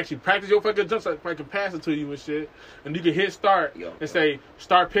 you can actually practice your fucking jump so I can pass it to you and shit. And you can hit start and say,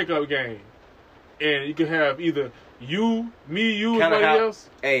 start pickup game. And you can have either you, me, you, and somebody else.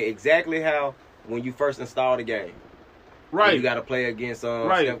 Hey, exactly how when you first install the game. Right. You got to play against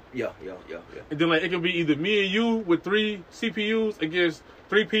right. Yeah. And then like it can be either me and you with 3 CPUs against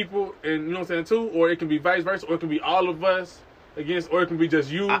 3 people, and you know what I'm saying, 2, or it can be vice versa, or it can be all of us against, or it can be just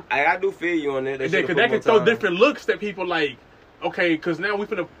you. I do feel you on that. Because that can throw different looks that people like. Okay, because now we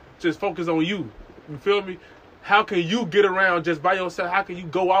finna just focus on you. You feel me? How can you get around just by yourself? How can you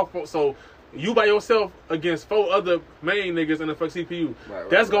go out so you by yourself against 4 other main niggas in the fuck CPU? Right,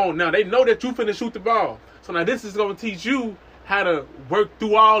 That's going now. They know that you finna shoot the ball. So now this is gonna teach you how to work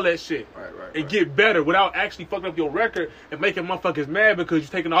through all that shit and get better without actually fucking up your record and making motherfuckers mad because you're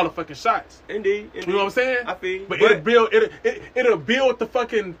taking all the fucking shots. Indeed. You know what I'm saying? I feel you. But it'll build the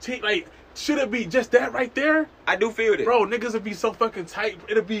fucking team. Like, should it be just that right there? I do feel that. Bro, niggas would be so fucking tight.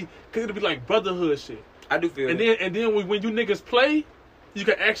 It'll be like brotherhood shit. I do feel that. And then when you niggas play, you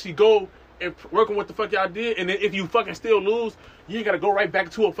can actually go and work on what the fuck y'all did. And then if you fucking still lose, you ain't gotta go right back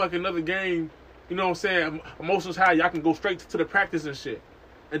to a fucking another game. You know what I'm saying? Emotions high, y'all can go straight to the practice and shit.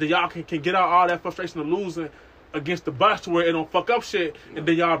 And then y'all can get out all that frustration of losing against the bots to where it don't fuck up shit. And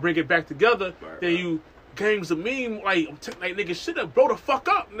then y'all bring it back together. Then you games a meme like niggas should have blow the fuck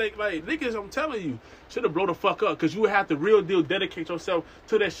up. Like niggas, I'm telling you, should have blow the fuck up. Cause you would have to real deal dedicate yourself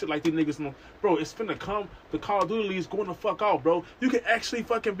to that shit like these niggas know. Bro, it's finna come. The Call of Duty League's going the fuck out, bro. You can actually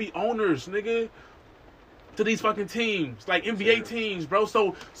fucking be owners, nigga. To these fucking teams, like NBA teams, bro.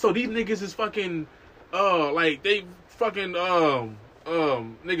 So these niggas is fucking, like they fucking,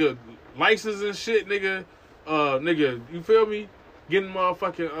 nigga, license and shit, nigga, you feel me? Getting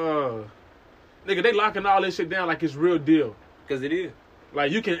motherfucking, nigga, they locking all this shit down like it's real deal. Cause it is.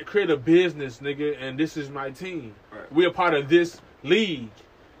 Like you can create a business, nigga, and this is my team. Right. We're a part of this league,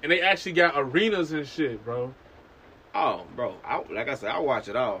 and they actually got arenas and shit, bro. Oh, bro! Like I said, I watch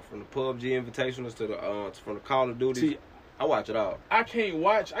it all from the PUBG Invitationals to the from the Call of Duty. See, I watch it all. I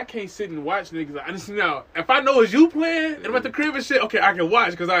can't sit and watch niggas. I just now if I know it's you playing and I'm at the crib and shit, okay, I can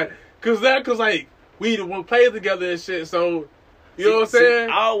watch cause like we the one play together and shit. So you know what I'm saying?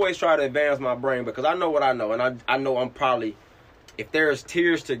 I always try to advance my brain because I know what I know, and I know I'm probably if there's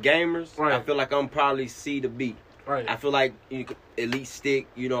tiers to gamers, I feel like I'm probably C to B. Right. I feel like you could Elite Stick,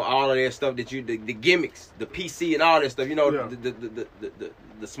 you know, all of that stuff that the gimmicks, the PC and all that stuff, you know,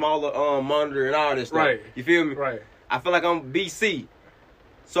 the smaller monitor and all that stuff. Right. You feel me? Right. I feel like I'm BC.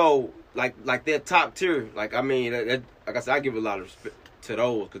 So like that top tier, like I mean, like I said, I give a lot of respect to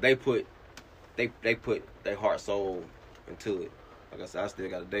those because they put their heart soul into it. Like I said, I still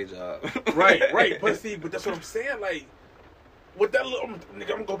got a day job. right. But that's what I'm saying. Like with that little nigga, I'm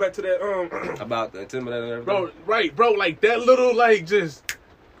gonna go back to that about the intimidating and everything. Bro, right, bro, like that little like just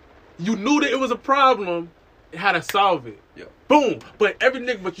you knew that it was a problem and how to solve it. Yeah. Boom. But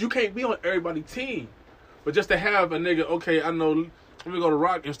you can't be on everybody's team. But just to have a nigga, okay, I know, let me go to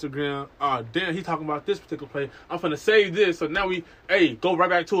Rock Instagram. Damn, he talking about this particular play. I'm finna save this. So now go right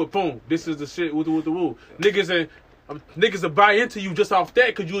back to it. Boom. This is the shit. Woo. Yeah. Niggas will buy into you just off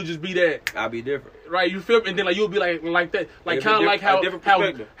that because you'll just be that. I'll be different. Right, you feel me? And then like you'll be like that. Like kind of like how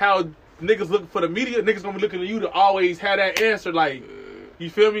niggas looking for the media, niggas gonna be looking at you to always have that answer. Like, you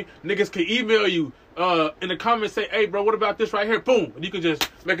feel me? Niggas can email you in the comments, say, hey bro, what about this right here? Boom. And you can just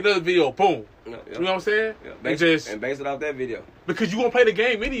make another video. Boom. Yeah. You know what I'm saying? Yeah. And base it off that video. Because you gonna play the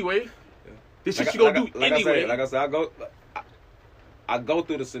game anyway. Yeah. This shit you gonna do anyway. Like I said, I go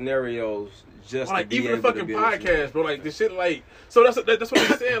through the scenarios just like to be even able the fucking to podcast, bro. Like this shit, like so that's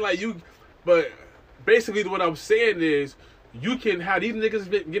what I'm saying. Like but basically what I'm saying is you can have these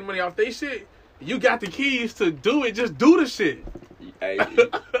niggas get money off they shit. You got the keys to do it. Just do the shit. Hey,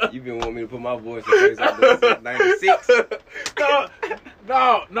 you been wanting me to put my voice in place since 96.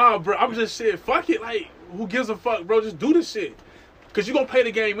 No, bro. I'm just shit. Fuck it. Like, who gives a fuck, bro? Just do the shit. Cause you gonna play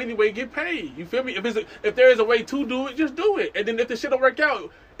the game anyway, get paid. You feel me? If there is a way to do it, just do it. And then if the shit don't work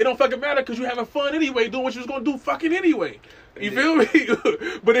out, it don't fucking matter because you having fun anyway, doing what you was gonna do fucking anyway. You feel me?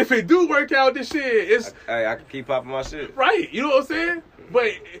 But if it do work out, this shit, it's I can keep popping my shit. Right. You know what I'm saying?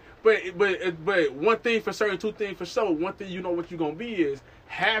 But one thing for certain, two things for sure. One thing you know what you gonna be is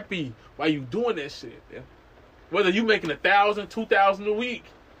happy while you doing that shit. Yeah. Whether you making 1,000, 2,000 a week,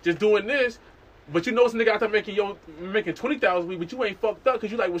 just doing this. But you know some nigga out there making 20,000 a week, but you ain't fucked up because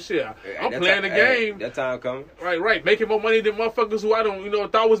you like, well, shit, I'm playing the game. That time coming. Right. Making more money than motherfuckers who I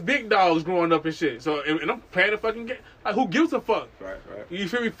don't, thought was big dogs growing up and shit. So, and I'm playing the fucking game. Like, who gives a fuck? Right. You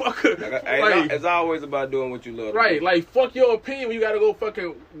feel me? Fuck it. It's always about doing what you love. Right. Like, fuck your opinion when you gotta go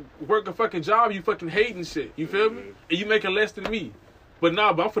fucking work a fucking job you fucking hating shit. You feel me? And you making less than me. But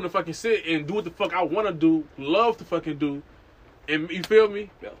I'm finna fucking sit and do what the fuck I wanna do, love to fucking do. And you feel me?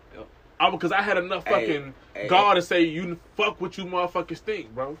 Yeah. Because I had enough fucking gall to say you fuck what you motherfuckers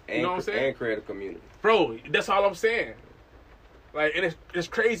think, bro. You know what I'm saying? And create a community. Bro, that's all I'm saying. Like, and it's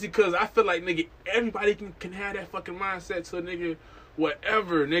crazy because I feel like, nigga, everybody can have that fucking mindset to a nigga,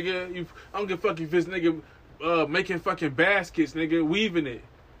 whatever, nigga. I don't give a fuck if it's nigga making fucking baskets, nigga, weaving it.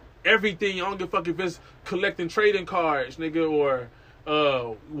 Everything, I don't give a fuck if it's collecting trading cards, nigga,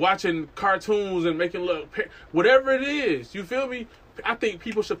 or watching cartoons and making whatever it is. You feel me? I think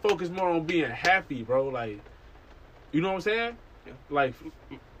people should focus more on being happy, bro. Like, you know what I'm saying? Yeah. Like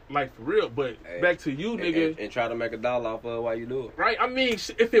for real. But back to you, nigga. And try to make $1 off of it while you do it. Right? I mean,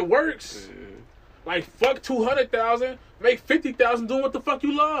 if it works, like, fuck 200,000, make 50,000 doing what the fuck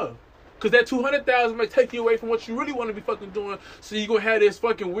you love. Because that 200,000 may take you away from what you really want to be fucking doing. So you gonna have this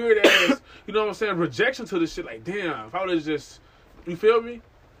fucking weird ass, you know what I'm saying, rejection to this shit. Like, damn, if I would have just, you feel me?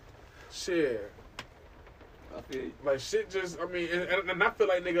 Shit. Like, shit just, I mean, and I feel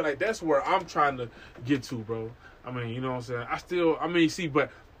like, nigga, like, that's where I'm trying to get to, bro. I mean, you know what I'm saying? But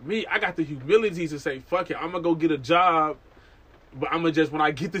me, I got the humility to say, fuck it, I'm going to go get a job, but I'm going to just, when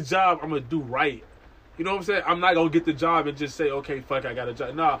I get the job, I'm going to do right. You know what I'm saying? I'm not going to get the job and just say, okay, fuck, I got a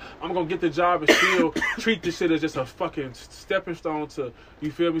job. Nah, I'm going to get the job and still treat this shit as just a fucking stepping stone to,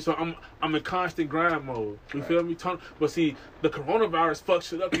 you feel me? So I'm in constant grind mode. You feel me? But see, the coronavirus fucks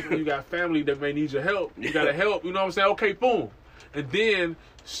shit up because you got family that may need your help. You got to help. You know what I'm saying? Okay, boom. And then,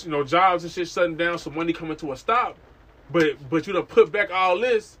 jobs and shit shutting down, so money coming to a stop. But you done put back all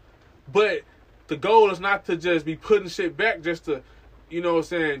this. But the goal is not to just be putting shit back just to, you know what I'm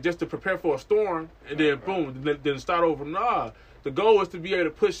saying, just to prepare for a storm, and then boom, then start over. Nah, the goal is to be able to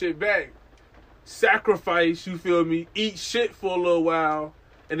push shit back, sacrifice, you feel me, eat shit for a little while,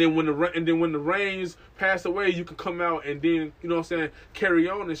 and then when the rains pass away, you can come out and then, you know what I'm saying, carry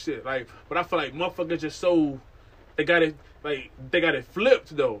on and shit. Like, but I feel like motherfuckers just they got it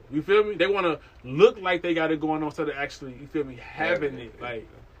flipped though. You feel me? They want to look like they got it going on instead of actually, you feel me, having it. Like,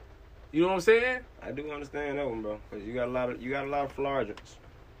 you know what I'm saying? I do understand that one, bro. Cause you got a lot of flargens.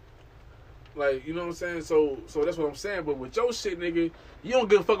 Like, you know what I'm saying? So that's what I'm saying. But with your shit, nigga, you don't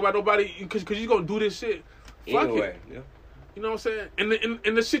give a fuck about nobody because you gonna do this shit. Fuck anyway, it. Yeah. You know what I'm saying?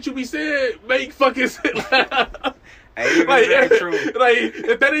 And the shit you be saying make fucking sense. Hey, like, very true. Like,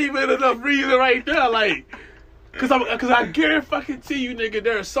 if that ain't even enough reason right there, like, cause I guarantee you, nigga,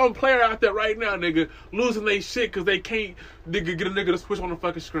 there's some player out there right now, nigga, losing their shit cause they can't, nigga, get a nigga to switch on the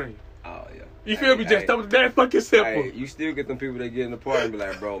fucking screen. Oh yeah. You feel me? Just that fucking simple. Hey, you still get them people that get in the party and be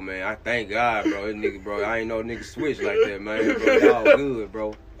like, bro, man, I thank God, bro. This nigga, bro, I ain't know nigga switch like that, man. Bro, y'all good,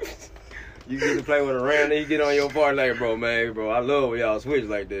 bro. You get to play with a random, you get on your part like, bro, I love when y'all switch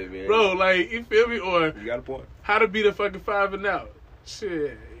like that, man. Bro, like, you feel me? Or you got a point. How to beat a fucking 5 and out.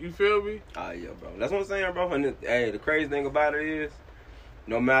 Shit, you feel me? Yeah, bro. That's what I'm saying, bro. And the crazy thing about it is,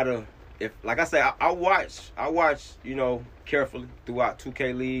 no matter if, like I say, I watch, you know, carefully throughout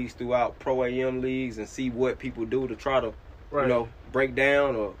 2K leagues, throughout Pro AM leagues, and see what people do to try to, you know, break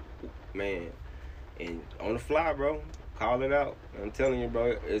down or, man, and on the fly, bro, call it out. I'm telling you,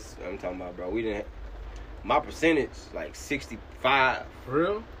 bro, I'm talking about, bro, we didn't, my percentage, like 65. For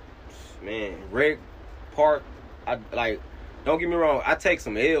real? Man, reg, park, don't get me wrong, I take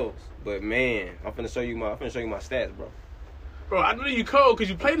some L's, but man, I'm finna show you my stats, bro. Bro, I know you cold because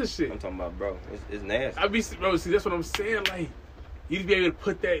you play this shit. I'm talking about, bro, it's nasty. Bro, see, that's what I'm saying. Like, you need to be able to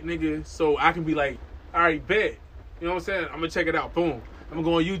put that nigga so I can be like, all right, bet. You know what I'm saying? I'm gonna check it out. Boom. I'm gonna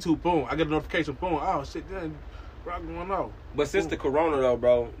go on YouTube. Boom. I get a notification. Boom. Oh shit, then rock going on. But since the corona though,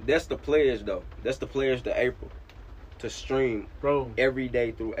 bro, that's the pledge though. That's the pledge to April, to stream, bro, every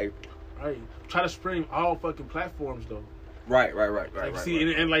day through April. Right. Try to stream all fucking platforms though. Right.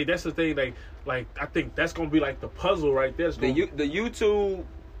 See, and like that's the thing. Like I think that's gonna be like the puzzle right there. The YouTube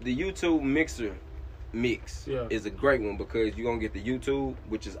mixer mix is a great one because you're gonna get the YouTube,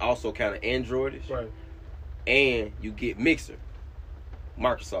 which is also kind of Androidish, right? And you get Mixer,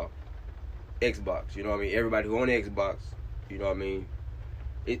 Microsoft, Xbox. You know what I mean? Everybody who on Xbox, you know what I mean?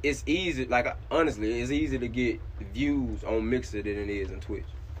 It's easy. Like honestly, it's easy to get views on Mixer than it is on Twitch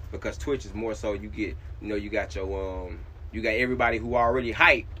because Twitch is more so you get, you know, you got your you got everybody who already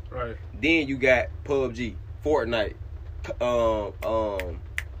hyped. Right. Then you got PUBG, Fortnite,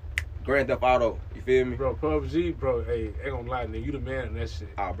 Grand Theft Auto. You feel me? Bro, PUBG, bro, hey, ain't gonna lie, nigga, you the man in that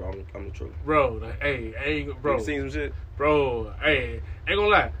shit. Bro, I'm the truth. Bro, like, hey, bro. You seen some shit? Bro, hey, ain't gonna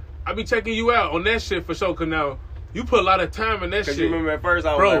lie. I be checking you out on that shit for sure, cause now you put a lot of time in that shit. Cause you remember at first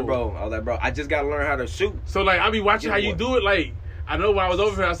I was like, bro, I just gotta learn how to shoot. So like, I be watching how you do it, like, I know when I was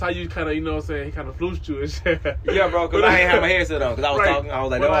over here, I saw you kind of, you know what I'm saying, he kind of flooced you and shit. Yeah, bro, because I ain't have my headset on. Because I was talking. I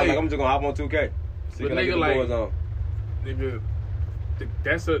was like, I'm just going to hop on 2K. See, but nigga, like, on. Nigga,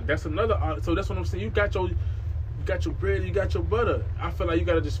 that's another, so that's what I'm saying. You got your bread, you got your butter. I feel like you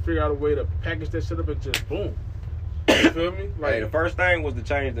got to just figure out a way to package that shit up and just boom. You feel me? Like, hey, the first thing was to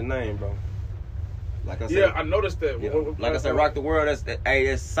change the name, bro. Like I said. Yeah, I noticed that. Yeah. Like I said, Rock the World, it's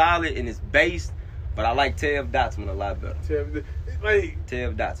solid and it's based. But I like TEVxDotsman a lot better.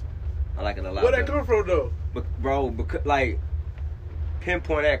 TEVxDotsman. I like it a lot better. Where'd that come from, though? Because, like,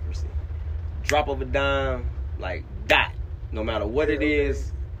 pinpoint accuracy. Drop of a dime, like, dot. No matter what it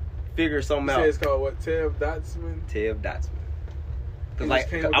is, figure something out. You say it's called what? TEVxDotsman? TEVxDotsman. Because,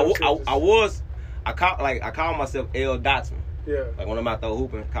 like, I call myself L Dotsman. Yeah. Like, when I'm out there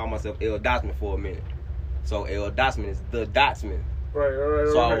hooping, I call myself L Dotsman for a minute. So, L Dotsman is the Dotsman. Right.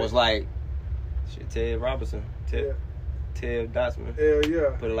 So, I was like, shit, Ted Robinson, TEVxDotsman. Hell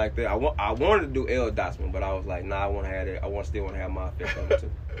yeah. Put it like that. I wanted to do L Dotsman, but I was like, nah, I want to have it. Still want to have my effect on it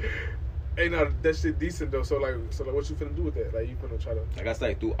too. Hey, now that shit decent though. So like, what you finna do with that? Like, you finna try to? Like I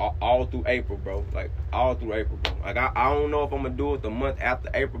say, all through April, bro. Like all through April, bro. Like I don't know if I'm gonna do it the month after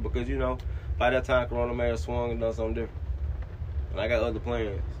April because you know by that time Corona may have swung and done something different. And I got other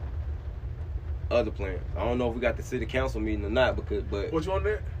plans. I don't know if we got the city council meeting or not but what you on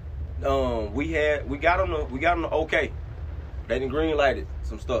that? We got on the okay. They didn't green lighted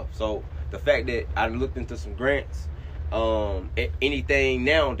some stuff. So the fact that I looked into some grants, anything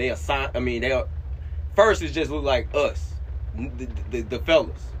now they assign. I mean, first it just looked like us, the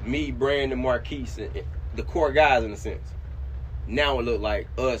fellas, me, Brandon, Marquise, and the core guys in a sense. Now it looked like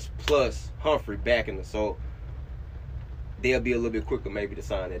us plus Humphrey backing us. So they'll be a little bit quicker maybe to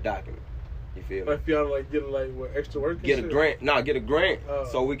sign that document. You feel me? If y'all like get like what extra work? Get a grant. Get a grant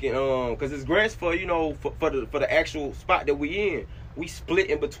so we can because it's grants for for the actual spot that we in. We split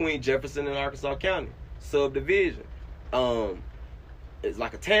in between Jefferson and Arkansas County subdivision. It's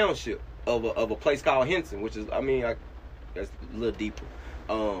like a township of a place called Henson, which is that's a little deeper.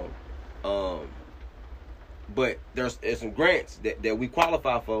 But there's some grants that we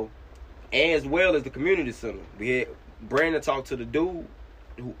qualify for, as well as the community center. We had Brandon talk to the dude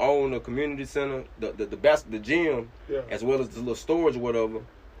who own the community center, the gym, as well as the little storage or whatever.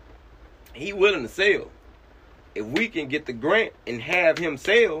 He willing to sell. If we can get the grant and have him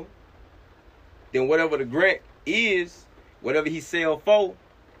sell, then whatever the grant is, whatever he sell for,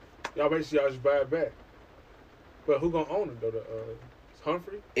 y'all just buy it back. But who gonna own it though?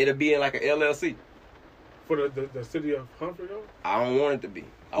 Humphrey? It'll be in like an LLC. For the city of Humphrey though? I don't want it to be.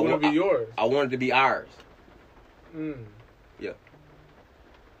 I want it to be yours. I want it to be ours. Yeah.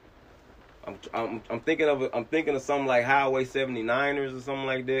 I'm thinking of something like Highway 79ers or something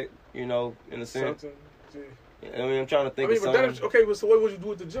like that. You know, in a sense. Something. Gee. I mean, I'm trying to think of but something. that okay. But so what would you do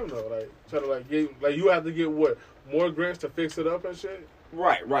with the gym though? Like try to get you have to get what more grants to fix it up and shit.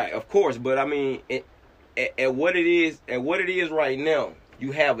 Right, of course. But I mean, at what it is right now,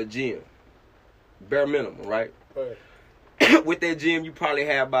 you have a gym, bare minimum, right? Right. With that gym, you probably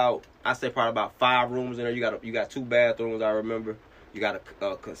have about 5 rooms in there. You got 2 bathrooms. I remember. You got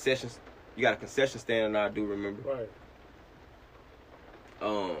a concession. You got a concession stand. I do remember.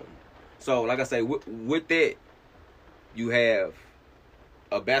 Right. So like I say, with that, you have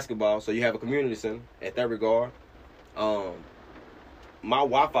a basketball. So you have a community center at that regard. My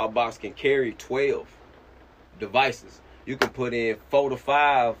Wi-Fi box can carry 12 devices. You can put in 4 to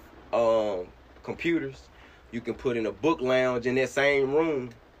 5 computers. You can put in a book lounge in that same room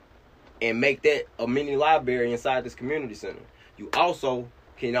and make that a mini library inside this community center. You also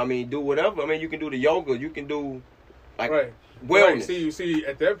can, do whatever. You can do the yoga. You can do right. Wellness. Right. See,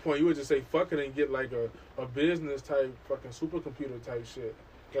 at that point, you would just say fuck it and get like a business type fucking supercomputer type shit.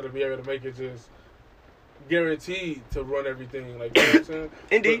 Got to be able to make it just guaranteed to run everything. Like, you know what I'm saying?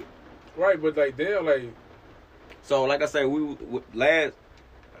 Indeed. But like, damn, like. So, like I say, last.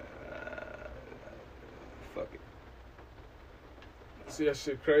 Fuck it. See, that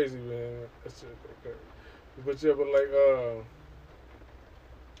shit crazy, man. That shit crazy. But yeah, but like, I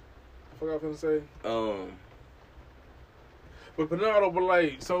forgot what I was gonna say. But no, but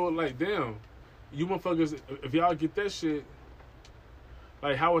like, so like, damn, you motherfuckers, if y'all get that shit,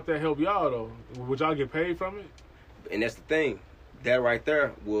 like, how would that help y'all though? Would y'all get paid from it? And that's the thing, that right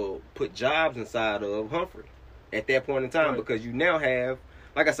there will put jobs inside of Humphrey at that point in time, right. Because you now have,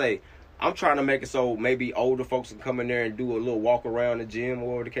 like I say, I'm trying to make it so maybe older folks can come in there and do a little walk around the gym or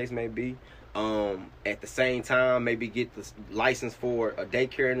whatever the case may be. At the same time, maybe get the license for a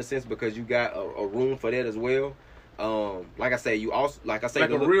daycare in a sense because you got a room for that as well. Like I say, you also like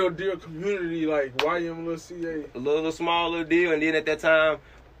a real deal community like YMLCA, a little small little deal, and then at that time,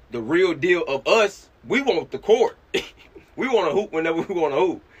 the real deal of us, we want the court. We want to hoop whenever we want to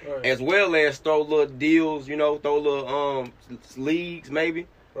hoop, right. As well as throw little deals, throw little leagues maybe.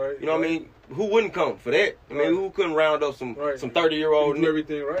 Right. You know what I mean? Who wouldn't come for that? I mean, who couldn't round up some 30-year-old? Do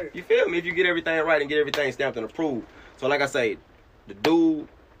everything right. You feel me? If you get everything right and get everything stamped and approved. So like I say, the dude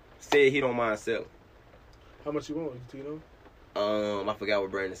said he don't mind selling. How much you want? Do you know? I forgot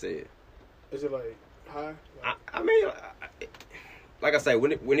what Brandon said. Is it like high? Like I say,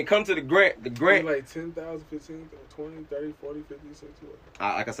 when it comes to the grant, like 10,000, 15, 20, 30, 40, 50, 60.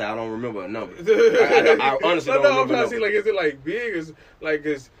 Like I say, I don't remember a number. I honestly don't remember. I'm trying to see, like, is it like big? Is like,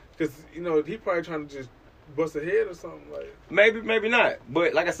 because he probably trying to just bust a head or something like. Maybe not.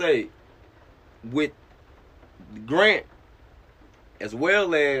 But like I say, with Grant as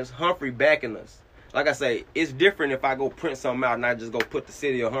well as Humphrey backing us. Like I say, it's different if I go print something out and I just go put the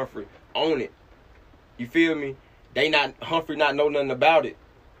city of Humphrey on it. You feel me? Humphrey not know nothing about it,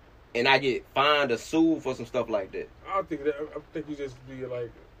 and I get fined or sued for some stuff like that. I think you just be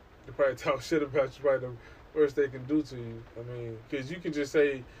like, they probably talk shit about you. Probably the worst they can do to you. Because you can just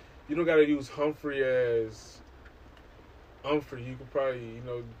say, you don't got to use Humphrey as Humphrey. You could probably, you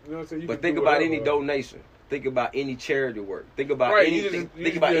know what I'm saying. But think about any donation. Think about any charity work. Think about anything.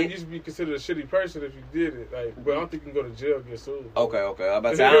 You just be considered a shitty person if you did it. Like, but I don't think you can go to jail and get sued. Okay. I'm about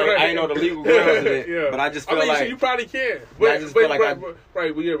to say, I ain't know the legal grounds of it. Yeah. But I just feel like you probably can. But I just feel like but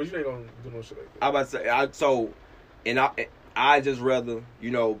you ain't gonna do no shit like that. I'm about to say, I just rather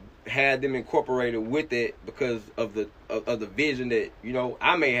have them incorporated with it because of the vision that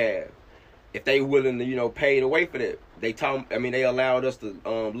I may have. If they willing to pay the way for that. They allowed us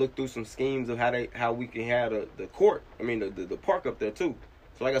to look through some schemes of how we can have the court. The park up there too.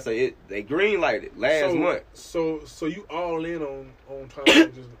 So like I say, they green lighted last month. So you all in on trying to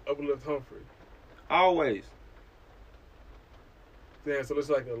just uplift Humphrey? Always. Damn, so it's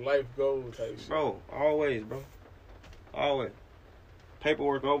like a life goal type shit. Bro. Always.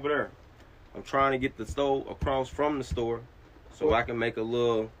 Paperwork over there. I'm trying to get the stove across from the store so I can make a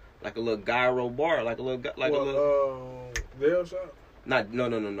little gyro bar, like a little nail shop. No.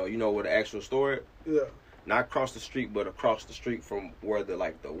 You know where the actual store is? Yeah. Not across the street, but across the street from where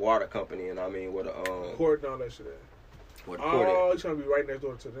the water company and where the court and all that shit at. Where the court at. Oh, you're trying to be right next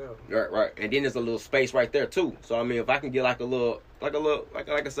door to them. Right. And then there's a little space right there too. So if I can get like a little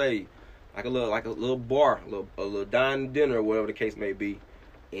bar, a little dining dinner or whatever the case may be.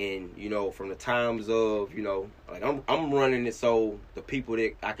 And from the times of I'm running it so the people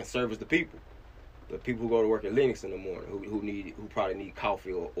that I can service the people who go to work at Lennox in the morning who probably need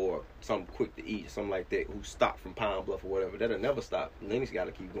coffee or something quick to eat, something like that, who stop from Pine Bluff or whatever, that'll never stop. Lennox got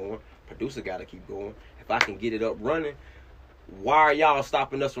to keep going. producer got to keep going. If I can get it up running, why are y'all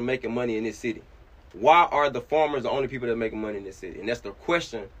stopping us from making money in this city? Why are the farmers the only people that are making money in this city? And that's the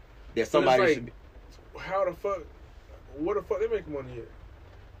question that somebody should be. How the fuck? Where the fuck they making money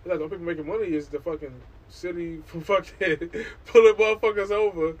at? Like, the people making money is the fucking city for fucking pulling motherfuckers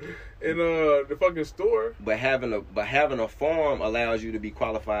over in the fucking store. But having a farm allows you to be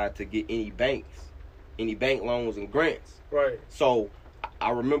qualified to get any bank loans and grants. Right. So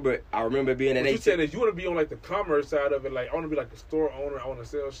I remember being at 18. What you saying is you want to be on like the commerce side of it. Like, I want to be like the store owner. I want to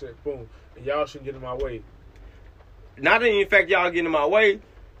sell shit. Boom. And y'all shouldn't get in my way. Not in fact y'all getting in my way.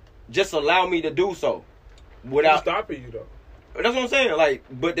 Just allow me to do so. Without stopping you though. That's what I'm saying. Like,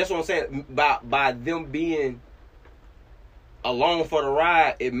 but that's what I'm saying. By them being along for the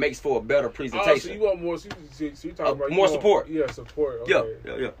ride, it makes for a better presentation. Oh, so you want more? So you talking about more support? Yeah, support. Okay.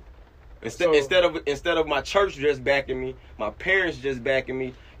 Yeah. Instead of my church just backing me, my parents just backing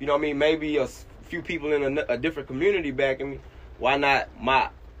me. You know what I mean? Maybe a few people in a different community backing me. Why not my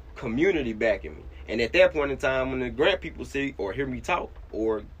community backing me? And at that point in time, when the grant people see or hear me talk,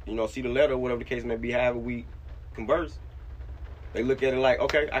 or see the letter, whatever the case may be, however we converse, they look at it like,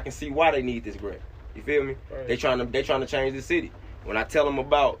 okay, I can see why they need this grant. You feel me? Right. They trying to change the city. When I tell them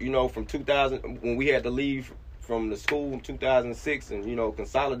about from 2000 when we had to leave from the school in 2006 and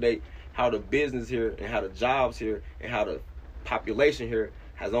consolidate how the business here and how the jobs here and how the population here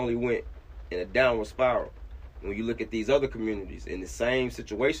has only went in a downward spiral. When you look at these other communities in the same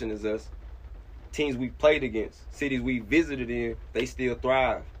situation as us, teams we played against, cities we visited in, they still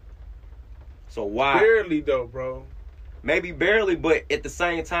thrive. So why? Barely though, bro. Maybe barely, but at the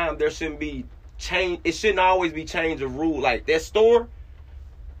same time, there shouldn't be change. It shouldn't always be change of rule. Like that store,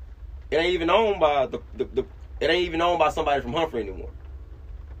 it ain't even owned by it ain't even owned by somebody from Humphrey anymore.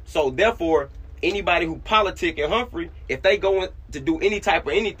 So therefore, anybody who politic in Humphrey, if they go in to do any type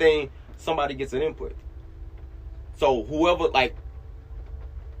of anything, somebody gets an input. So whoever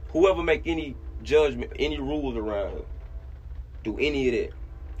make any judgment, any rules around it, do any of that,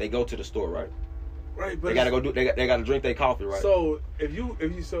 they go to the store, right? Right, but they gotta go do. They gotta drink their coffee, right? So if you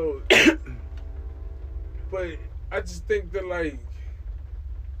so, but I just think that like,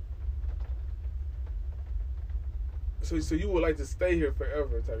 so you would like to stay here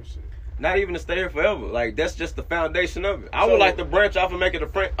forever type shit. Not even to stay here forever. Like that's just the foundation of it. I would like to branch off and make it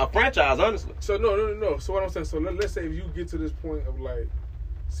a franchise, honestly. So no. So what I'm saying. So let's say if you get to this point of like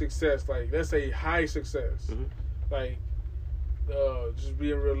success, like let's say high success, like. Just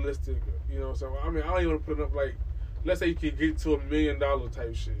being realistic, So I mean, I don't even want to put it up like, let's say you could get to $1 million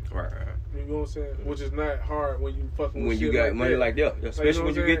type shit. Right. You know what I'm saying? Which is not hard when you fucking when with you shit got like money that. like that, especially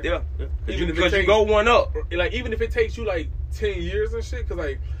when you get there. Because you you go one up. Like even if it takes you like 10 years and shit, because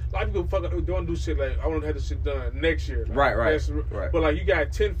like a lot of people fucking don't do shit like I want to have this shit done next year. Like, Right. But like you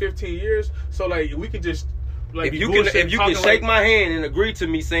got 10, 15 years, so like we can just. Like if you can shake my hand and agree to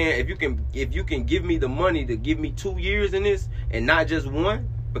me saying if you can give me the money to give me 2 years in this and not just one,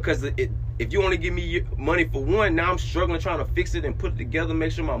 because if you only give me money for one, now I'm struggling trying to fix it and put it together,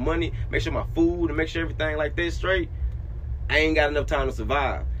 make sure my money, make sure my food, and make sure everything like that straight. I ain't got enough time to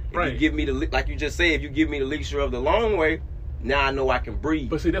survive. If you give me like you just said, if you give me the elixir of the long way, now I know I can breathe.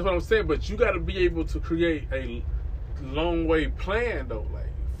 But see, that's what I'm saying. But you got to be able to create a long way plan though. Like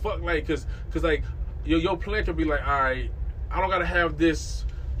fuck, like cause like. Your plan could be like, all right, I don't gotta have this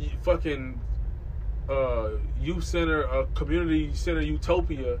fucking youth center, community center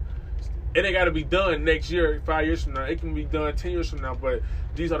utopia. It ain't gotta be done next year, 5 years from now. It can be done 10 years from now. But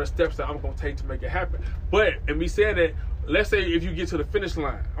these are the steps that I'm gonna take to make it happen. But and me saying that, let's say if you get to the finish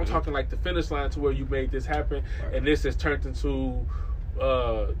line, I'm talking like the finish line to where you made this happen, and this has turned into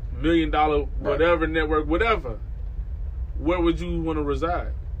 $1 million whatever network, whatever. Where would you want to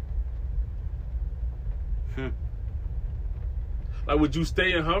reside? Like, would you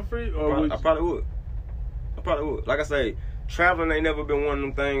stay in Humphrey? Or I probably would. Like I say, traveling ain't never been one of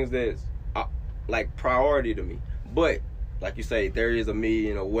them things that's like priority to me. But like you say, there is $1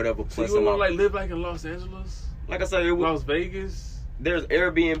 million or whatever. So you want to like live like in Los Angeles? Like I say, Las Vegas. There's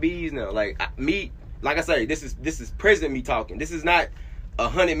Airbnbs now. Like like I say, this is present me talking. This is not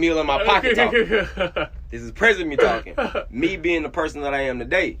 $100 million in my pocket talking. This is present me talking. Me being the person that I am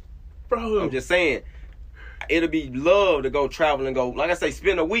today. Bro, I'm just saying. It'll be love to go travel and go, like I say,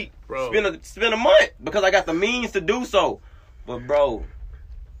 spend a week, bro. spend a month, because I got the means to do so. But bro,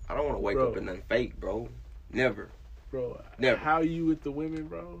 I don't want to wake up in nothing fake, bro. Never. Bro, never. How you with the women,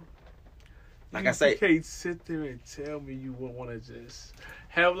 bro? Like I say, you can't sit there and tell me you wouldn't want to just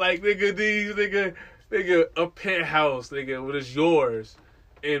have like nigga a penthouse, nigga, what is yours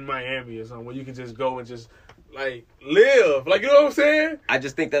in Miami or something, where you can just go and just like live. Like, you know what I'm saying? I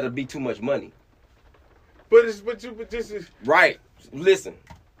just think that'll be too much money. But this is right. Listen,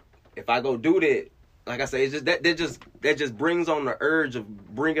 if I go do that, like I say, it's just that just brings on the urge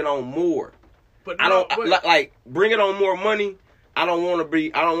of bringing on more. But no, I don't like bringing on more money. I don't want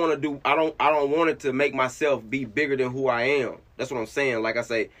it to make myself be bigger than who I am. That's what I'm saying. Like I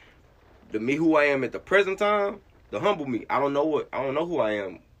say, the me who I am at the present time, the humble me. I don't know who I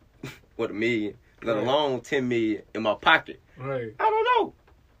am with $1 million, let alone 10 million in my pocket. Right. I don't know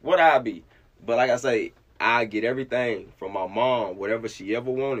what I be. But like I say, I get everything from my mom, whatever she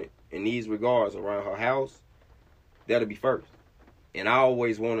ever wanted in these regards around her house. That'll be first. And I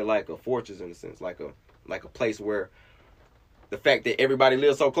always wanted like a fortress in a sense, like a place where the fact that everybody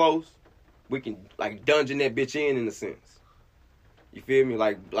lives so close, we can like dungeon that bitch in a sense. You feel me?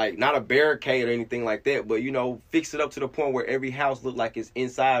 Like not a barricade or anything like that, but you know, fix it up to the point where every house look like it's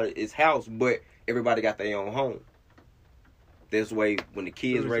inside its house, but everybody got their own home. This way, when the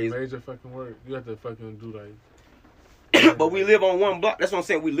kids raise, major fucking work. You have to fucking do like. But we live on one block. That's what I'm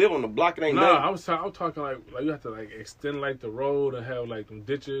saying. We live on the block. It ain't nothing. I was talking like you have to like extend like the road and have like some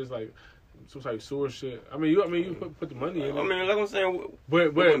ditches, like some type of sewer shit. You put the money in. I mean, like I'm saying,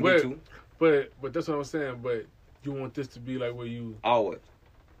 but that's what I'm saying. But you want this to be like where you always,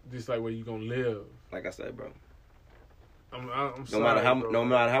 just like where you gonna live. Like I said, bro. I'm no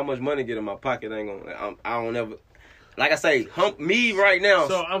matter how much money get in my pocket, I don't ever. Like I say, me right now.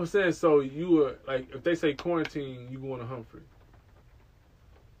 So I'm saying, so you were like, if they say quarantine, you going to Humphrey?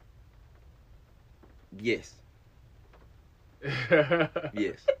 Yes.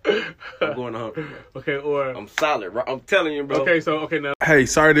 Yes. I'm going to Humphrey, bro. Okay, or I'm solid, bro. I'm telling you, bro. Okay, now. Hey,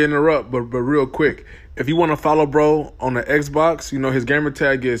 sorry to interrupt, but real quick, if you want to follow bro on the Xbox, you know his gamer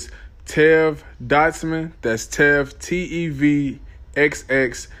tag is TEVxDotsman. That's Tev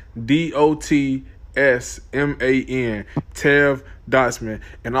TEVxxDotsman. TEVxDotsman.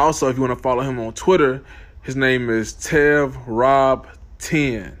 And also, if you want to follow him on Twitter, his name is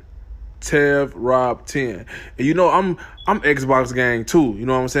TevRob10. TevRob10. And you know, I'm Xbox gang too, you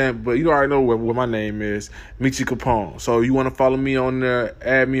know what I'm saying? But you already know what my name is, Michi Capone. So you want to follow me on there,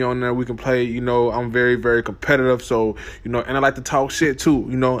 add me on there, we can play. You know, I'm very, very competitive. So, you know, and I like to talk shit too.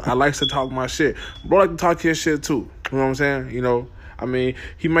 You know, I like to talk my shit. Bro, I like to talk his shit too. You know what I'm saying? You know, I mean,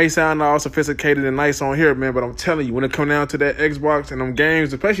 he may sound all sophisticated and nice on here, man, but I'm telling you, when it come down to that Xbox and them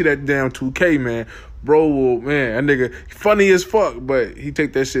games, especially that damn 2K, man, bro will, man, that nigga funny as fuck, but he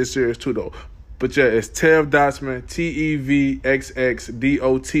take that shit serious too, though. But yeah, it's TEVxDotsman,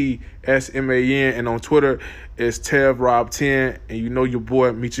 TEVxxDotsman, and on Twitter, it's TevRob10, and you know your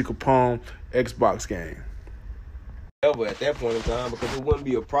boy, Michi Capone, Xbox gang. Ever at that point in time, because it wouldn't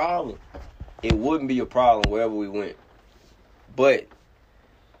be a problem. It wouldn't be a problem wherever we went. But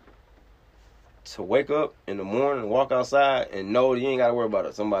to wake up in the morning, walk outside, and know you ain't got to worry about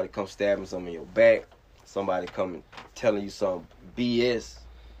it. Somebody come stabbing something in your back. Somebody coming telling you some BS.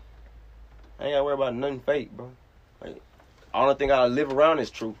 I ain't got to worry about nothing fake, bro. Like, only thing I live around is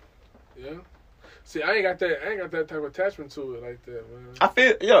truth. Yeah. See, I ain't got that type of attachment to it like that, man. I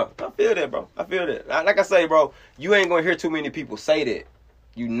feel that, bro. I feel that. Like I say, bro, you ain't gonna hear too many people say that.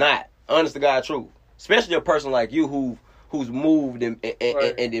 You not. Honest to God, truth. Especially a person like you who's moved and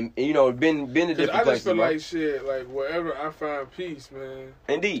you know been to different places. I just feel bro. like shit. Like wherever I find peace, man.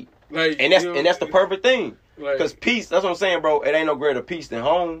 Indeed. Like and that's the perfect thing. Because peace. That's what I'm saying, bro. It ain't no greater peace than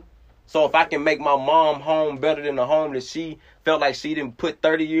home. So if I can make my mom home better than the home that she felt like she didn't put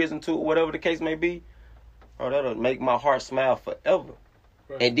 30 years into, whatever the case may be, bro, that'll make my heart smile forever.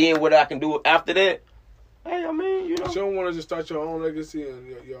 Right. And then what I can do after that, hey, I mean, you know. But you don't want to just start your own legacy and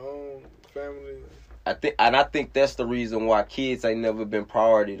your own family. I think that's the reason why kids ain't never been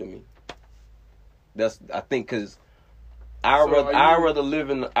priority to me. I think because I'd rather live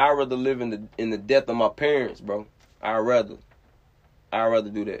in the death of my parents, bro. I'd rather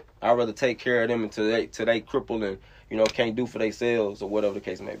do that. I'd rather take care of them until they cripple and, you know, can't do for themselves or whatever the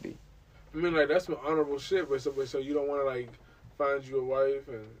case may be. I mean, like, that's some honorable shit, but so you don't want to, like, find you a wife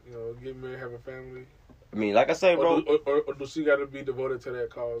and, you know, get married, have a family? I mean, like I say, bro. Or does she got to be devoted to that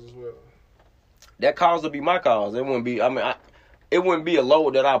cause as well? That cause would be my cause. It wouldn't be, it wouldn't be a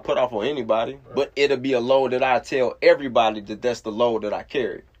load that I put off on anybody, right. But it'll be a load that I tell everybody that's the load that I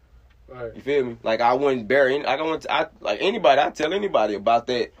carry. Right. You feel me? Like, I wouldn't bury anybody. I tell anybody about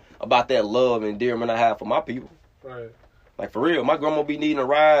that love and endearment I have for my people. Right. Like, for real, my grandma be needing a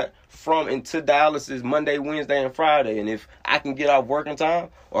ride from and to dialysis Monday, Wednesday, and Friday. And if I can get off working time,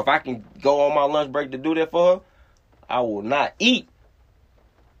 or if I can go on my lunch break to do that for her, I will not eat,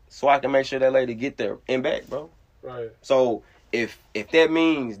 so I can make sure that lady get there and back, bro. Right. So if that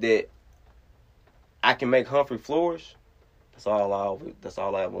means that I can make Humphrey flourish. That's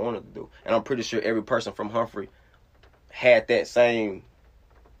all I ever wanted to do. And I'm pretty sure every person from Humphrey had that same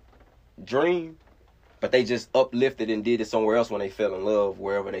dream, but they just uplifted and did it somewhere else when they fell in love,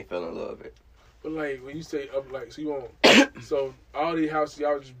 wherever they fell in love at. But like when you say up, like so you want so all these houses,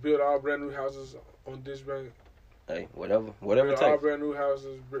 y'all just build all brand new houses on this bank. Hey, whatever it takes. All brand new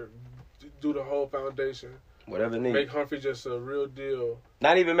houses, do the whole foundation. Whatever it needs. Make Humphrey just a real deal.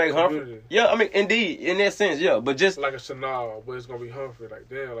 Not even make Humphrey. Yeah, I mean, indeed, in that sense, yeah. But just like a Chanel, but it's gonna be Humphrey. Like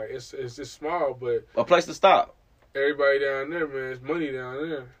damn, like it's small, but a place to stop. Everybody down there, man, it's money down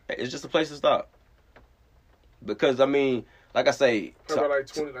there. It's just a place to stop. Because I mean, like I say, about like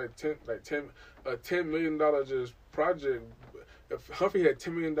 $10 million just project. If Humphrey had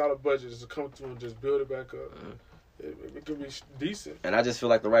 $10 million budget just to come through and just build it back up, it could be decent. And I just feel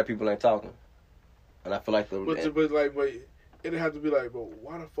like the right people ain't talking. And I feel like but it'd have to be like, but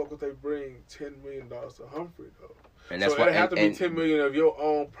why the fuck would they bring $10 million to Humphrey though? And that's so why it have to be $10 million of your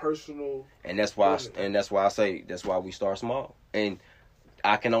own personal. And that's why I say that's why we start small. And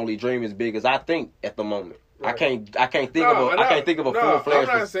I can only dream as big as I think at the moment. Right. I can't think of a full fledged.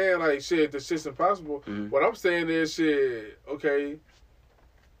 I'm not saying like shit. The shit's impossible. Mm-hmm. What I'm saying is shit. Okay.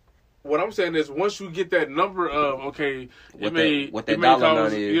 What I'm saying is once you get that number of what that dollar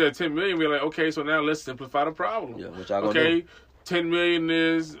amount is. 10 million. We're like okay, so now let's simplify the problem. Yeah, what y'all gonna do? 10 million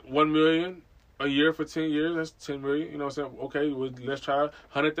is 1 million a year for 10 years. That's 10 million. You know what I'm saying? Okay, well, let's try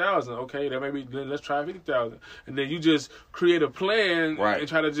 100,000. Okay, that maybe let's try 50,000. And then you just create a plan and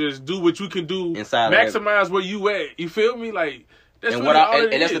try to just do what you can do. Inside maximize where you at. You feel me? Like that's and really all it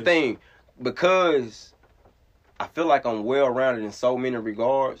is. And that's the thing, because I feel like I'm well rounded in so many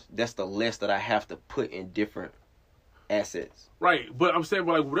regards. That's the less that I have to put in different assets. Right, but I'm saying,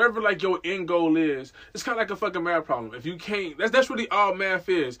 like, whatever, like, your end goal is, it's kind of like a fucking math problem. If you can't, that's really all math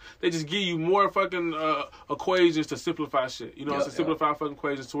is. They just give you more fucking equations to simplify shit. You know, to simplify fucking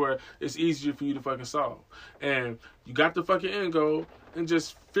equations to where it's easier for you to fucking solve. And you got the fucking end goal, and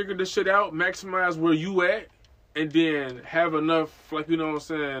just figure this shit out, maximize where you at, and then have enough, like, you know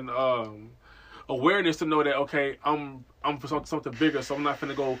what I'm saying, awareness to know that, okay, I'm for something bigger, so I'm not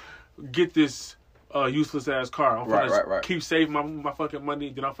finna go get this useless ass car. I'm finna keep saving my fucking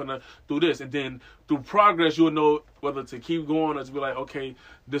money, then I'm finna do this. And then through progress you'll know whether to keep going or to be like, okay,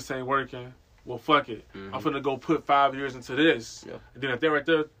 this ain't working. Well, fuck it. Mm-hmm. I'm finna go put 5 years into this. Yeah. And then if that right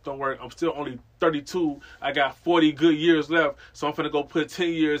there don't work, I'm still only 32. I got 40 good years left, so I'm finna go put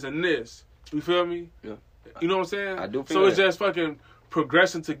 10 years in this. You feel me? Yeah. You know what I'm saying? I do feel so that. It's just fucking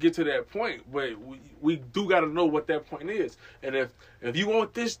progression to get to that point, but we do got to know what that point is. And if you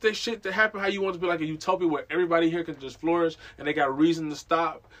want this shit to happen how you want it to be, like a utopia where everybody here can just flourish and they got a reason to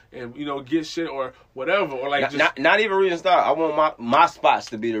stop and, you know, get shit or whatever, or like not even reason to stop. I want my spots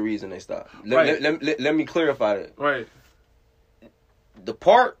to be the reason they stop. Let me clarify that. Right. The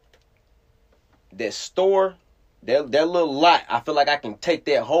part that store that little lot, I feel like I can take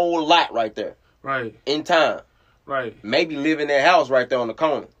that whole lot right there. Right. In time. Right. Maybe live in that house right there on the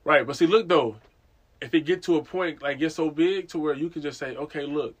corner. Right. But see, look, though, if it get to a point, like, get so big to where you can just say, okay,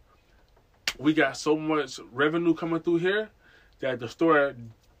 look, we got so much revenue coming through here that the store,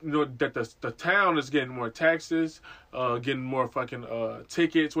 you know, that the town is getting more taxes, getting more fucking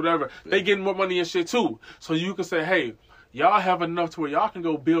tickets, whatever. Yeah. They getting more money and shit, too. So you can say, hey, y'all have enough to where y'all can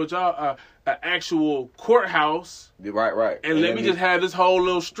go build y'all an actual courthouse. Right. And let me just have this whole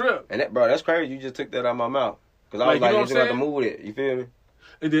little strip. And that, bro, that's crazy. You just took that out of my mouth. Because I was like, you just got to move it. You feel me?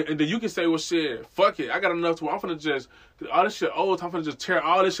 And then you can say, well, shit, fuck it. I got enough to where I'm finna just, all this shit old, I'm finna just tear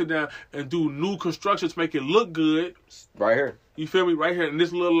all this shit down and do new construction to make it look good. Right here. You feel me? Right here in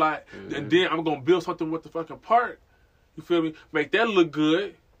this little lot. Mm-hmm. And then I'm going to build something with the fucking park. You feel me? Make that look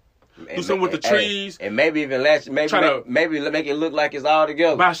good. Do something with the trees. And maybe even maybe make it look like it's all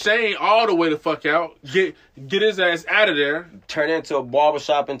together. By Shane all the way the fuck out. Get his ass out of there. Turn it into a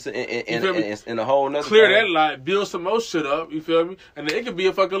barbershop in a whole nother Clear that lot. Build some more shit up. You feel me? And then it could be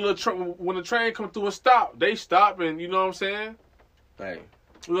a fucking little when the train come through and stop. They stop and you know what I'm saying? Hey.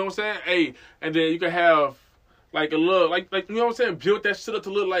 You know what I'm saying? Hey. And then you can have like a little like you know what I'm saying? Build that shit up to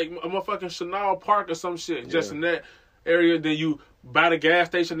look like a motherfucking Chanel Park or some shit. Yeah. Just in that area. Then you buy the gas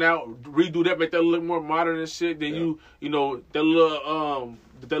station out, redo that, make that look more modern and shit. Then you know that little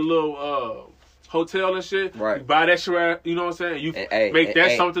hotel and shit. Right. You buy that shit. You know what I'm saying? You make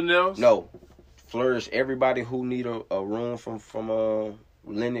that something else. No, flourish. Everybody who need a room from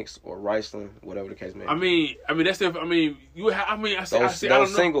Lennox or Riceland, whatever the case may be. I mean that's if you have. I see. Those I don't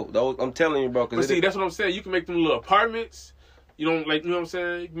single. know. Those I'm telling you, bro. But see, that's what I'm saying. You can make them little apartments. You don't like. You know what I'm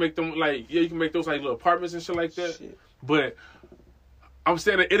saying? You can make them like you can make those like little apartments and shit like that. Shit. But I'm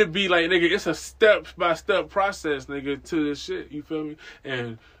saying that it'll be like, nigga, it's a step-by-step process, nigga, to this shit. You feel me?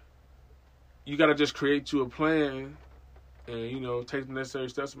 And you gotta just create you a plan and, you know, take the necessary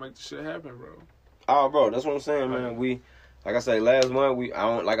steps to make the shit happen, bro. Oh, bro, that's what I'm saying, man. We, like I say, last month, I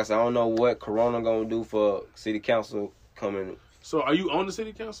don't know what Corona gonna do for city council coming. So, are you on the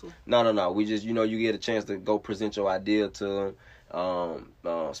city council? No. We just, you know, you get a chance to go present your idea to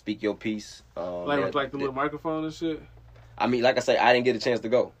them, speak your piece. Like the little microphone and shit? I mean, like I say, I didn't get a chance to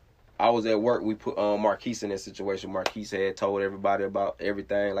go. I was at work. We put Marquise in that situation. Marquise had told everybody about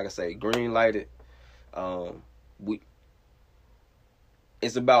everything. Like I say, green lighted.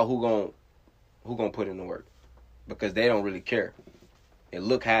 It's about who gonna put in the work, because they don't really care. And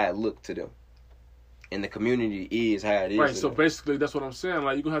look how it looked to them. And the community is how it is. Right, so basically that's what I'm saying.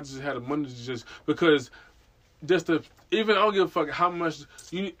 Like, you're going to have to just have the money to just, because just to, even I don't give a fuck how much,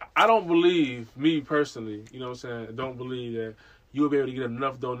 I don't believe, me personally, you know what I'm saying, I don't believe that you'll be able to get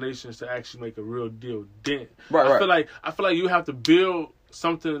enough donations to actually make a real deal dent. Right, I feel like you have to build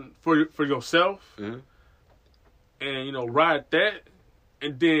something for yourself, and, you know, ride that,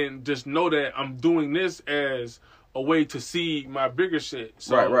 and then just know that I'm doing this as a way to see my bigger shit.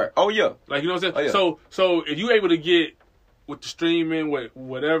 So, right. Oh, yeah. Like, you know what I'm saying? Oh, yeah. So if you able to get with the streaming, with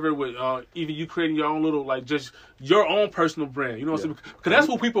whatever, with even you creating your own little, like, just your own personal brand. You know what I'm saying? Because that's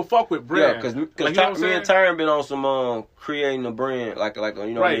what people fuck with, brand. Yeah, because like, me and Tyron been on some creating a brand, like you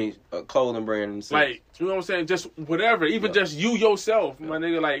know what I mean, a clothing brand. And like, you know what I'm saying? Just whatever. Even just you yourself, my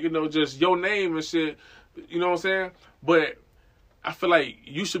nigga, like, you know, just your name and shit. You know what I'm saying? But I feel like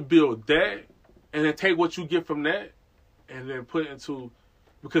you should build that, and then take what you get from that, and then put it into,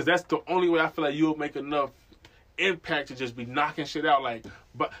 because that's the only way I feel like you'll make enough impact to just be knocking shit out, like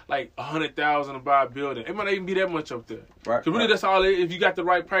 100,000 to buy a building. It might not even be that much up there. Right. Because really, that's all. If you got the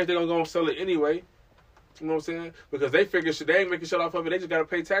right price, they're gonna go and sell it anyway. You know what I'm saying? Because they figure shit, they ain't making shit off of it. They just gotta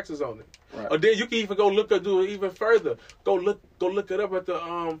pay taxes on it. Right. Or then you can even do it even further. Go look it up at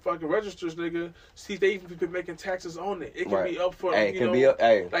the fucking registers, nigga. See if they even been making taxes on it. It can be up for like, you know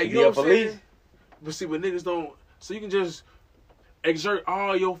what I'm saying? But see, but niggas don't. So you can just exert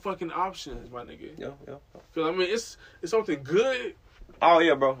all your fucking options, my nigga. Yeah. Cause I mean, it's something good. Oh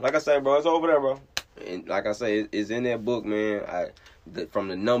yeah, bro. Like I say, bro, it's over there, bro. And like I say, it's in that book, man. From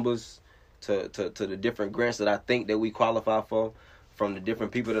the numbers to the different grants that I think that we qualify for, from the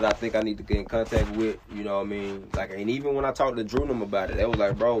different people that I think I need to get in contact with. You know what I mean? Like, and even when I talked to Drew them about it, they was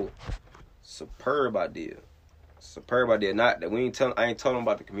like, bro, superb idea. Not that I ain't telling them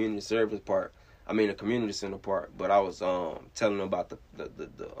about the community service part. I mean the community center part, but I was telling them about the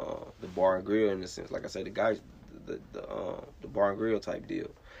bar and grill, in a sense. Like I said, the guys, the bar and grill type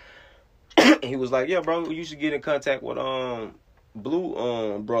deal. He was like, "Yeah, bro, you should get in contact with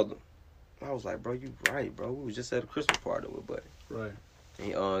Blue brother." I was like, "Bro, you right, bro. We was just at a Christmas party with buddy." Right. And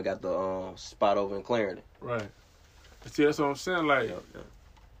he got the spot over in Clarendon. Right. See, that's what I'm saying. Like, Yeah.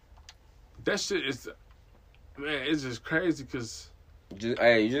 that shit is, man, it's just crazy because. You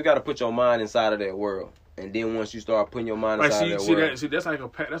just gotta put your mind inside of that world, and then once you start putting your mind inside of that world,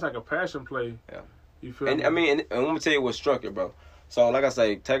 that's like a passion play. Yeah, you feel me? I mean, and I'm gonna tell you what struck it, bro. So like I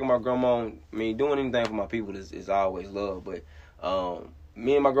say, taking my grandma, I mean, doing anything for my people is always love. But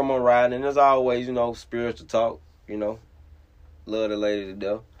me and my grandma riding, and there's always, you know, spiritual talk. You know, love the lady to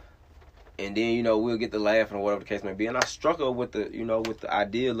death, and then, you know, we'll get to laughing or whatever the case may be. And I struck her with the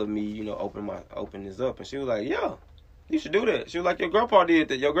ideal of me, you know, open this up, and she was like, yeah. You should do that. She was like, your grandpa did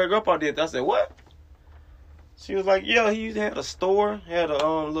that. Your great-grandpa did that. I said, what? She was like, yeah, he had a store, had a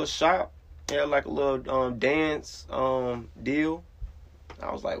little shop, had like a little dance deal.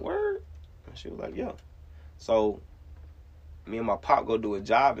 I was like, word? And she was like, yeah. So me and my pop go do a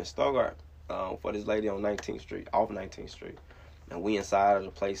job in Stuttgart for this lady on 19th Street, off 19th Street. And we inside of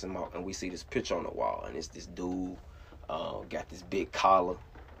the place, and we see this picture on the wall, and it's this dude got this big collar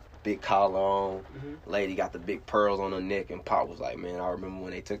on. Mm-hmm. Lady got the big pearls on her neck, and Pop was like, man, I remember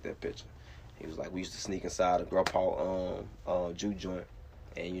when they took that picture. He was like, we used to sneak inside a grandpa juke joint,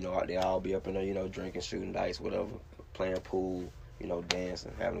 and, you know, they all be up in there, you know, drinking, shooting dice, whatever, playing pool, you know,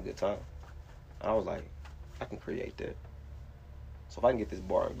 dancing, having a good time. I was like, I can create that. So if I can get this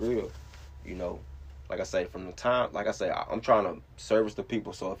bar and grill, you know, like I say, from the time, like I say, I'm trying to service the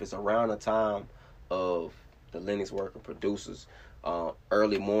people. So if it's around the time of the Linux worker producers,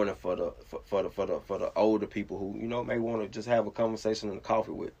 early morning for the older people who, you know, may want to just have a conversation and a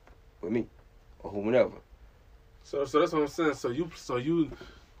coffee with me or whomever. So that's what I'm saying. So you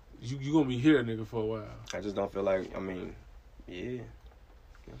gonna be here, nigga, for a while. I just don't feel like, I mean, yeah.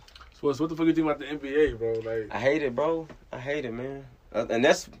 So what the fuck you think about the NBA, bro? Like, I hate it, bro. I hate it, man. And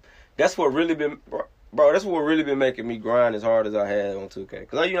that's what really been, bro. Bro, that's what really been making me grind as hard as I had on 2K.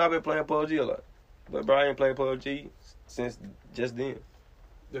 Because, I've been playing PUBG a lot. But, bro, I ain't played PUBG since just then.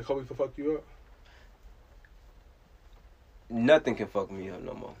 Did Kobe fuck you up? Nothing can fuck me up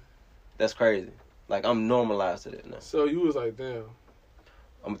no more. That's crazy. Like, I'm normalized to that now. So, you was like, damn.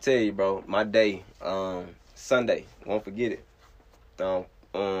 I'm going to tell you, bro, my day, Sunday, won't forget it.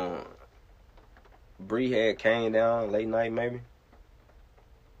 Bree had came down late night, maybe.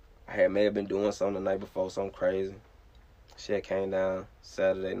 I may have been doing something the night before, something crazy. She had came down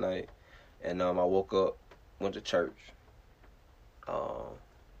Saturday night, and I woke up, went to church.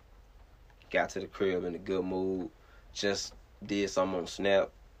 Got to the crib in a good mood. Just did something on Snap.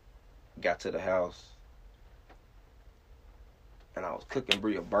 Got to the house, and I was cooking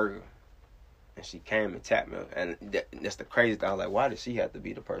Bree a burger, and she came and tapped me. And that's the crazy thing. I was like, why did she have to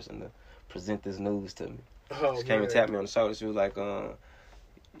be the person to present this news to me? She came and tapped me on the shoulder. She was like,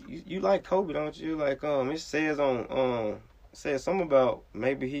 you like Kobe, don't you? Like, it says says something about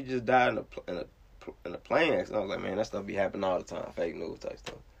maybe he just died in a plane accident. I was like, man, that stuff be happening all the time, fake news type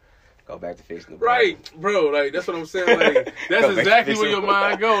stuff. Go back to fixing the burger. Right, bro. Like, that's what I'm saying. Like, that's exactly where your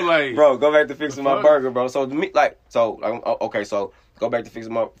mind go. Like, bro, go back to fixing my burger, bro. So to me, okay, so go back to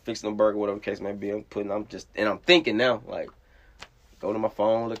fixing the burger, whatever the case may be. I'm thinking now, like, go to my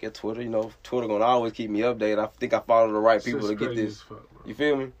phone, look at Twitter. You know, Twitter gonna always keep me updated. I think I follow the right people to get this. Fuck, you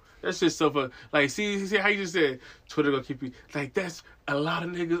feel me? That's just so fun. Like, see how you just said Twitter gonna keep you. Like, that's a lot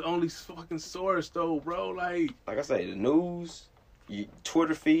of niggas only fucking source though, bro. Like I say, the news,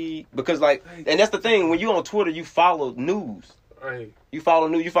 Twitter feed, because and that's the thing. When you on Twitter, you follow news. Right. You follow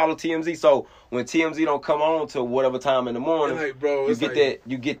news. You follow TMZ. So when TMZ don't come on till whatever time in the morning, like, bro, you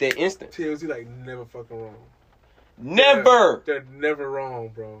get that instant. TMZ like never fucking wrong. Never. They're never wrong,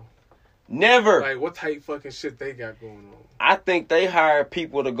 bro. Never. Like, what type fucking shit they got going on? I think they hire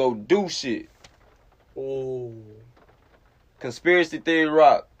people to go do shit. Oh. Conspiracy theory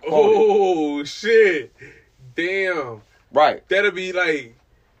rock. Oh, shit. Damn. Right. That'll be like,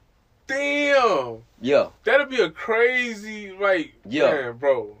 damn. Yeah. That'll be a crazy, like, man,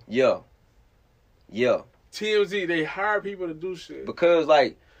 bro. Yeah. TMZ, they hire people to do shit. Because,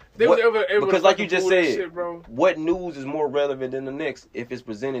 like, because like you just said, shit, bro. What news is more relevant than the next if it's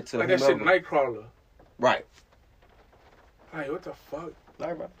presented to like whomever? That shit Nightcrawler. Right. Like, what the fuck?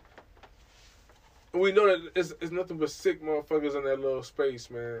 Like, bro. We know that it's nothing but sick motherfuckers in that little space,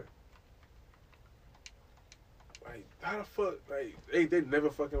 man. Like, how the fuck? Like, they never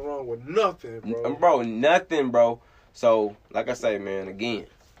fucking wrong with nothing, bro. Bro, nothing, bro. So, like I say, man, again,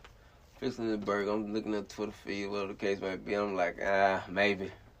 fixing the burger, I'm looking at Twitter feed, whatever the case may be. I'm like,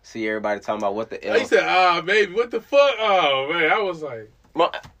 maybe. See everybody talking about what the L. He said, baby, what the fuck? Oh, man, I was like.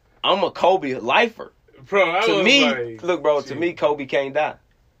 I'm a Kobe lifer. Bro, to me, look, bro, to me, Kobe can't die.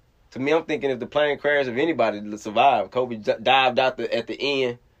 To me, I'm thinking if the plane crashed, if anybody survived, Kobe dived out at the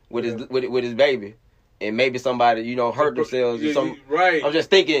end with his baby. And maybe somebody, hurt themselves or something. Right. I'm just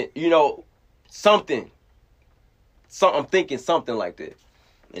thinking, something. I'm thinking something like that.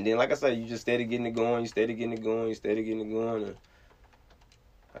 And then, like I said, you just steady getting it going, And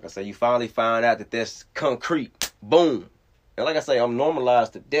like I say, you finally find out that that's concrete. Boom. And like I say, I'm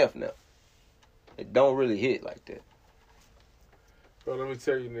normalized to death now. It don't really hit like that. Bro, let me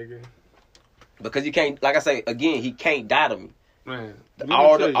tell you, nigga. Because you can't, like I say, again, he can't die to me. Man.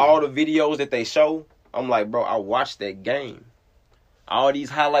 All the videos that they show, I'm like, bro, I watched that game. All these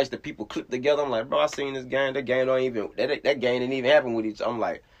highlights that people clip together, I'm like, bro, I seen this game. That game that game didn't even happen with each other. I'm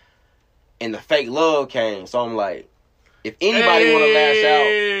like, and the fake love came. So I'm like, if anybody want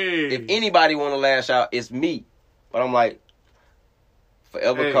to lash out, it's me. But I'm like,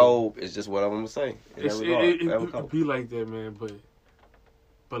 forever Kobe is just what I'm gonna say. It be like that, man.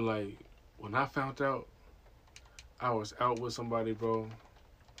 But like when I found out, I was out with somebody, bro.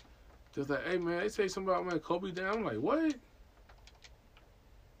 Just like, hey man, they say something about, man, Kobe down. I'm like, what?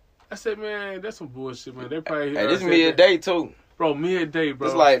 I said, man, that's some bullshit, man. They probably. Hey, this midday too, bro. Midday, bro.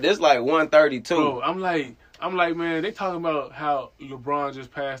 This like 1:32. Bro, I'm like, man, they talking about how LeBron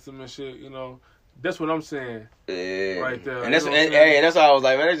just passed him and shit. That's what I'm saying. Yeah. Right there. And that's why I was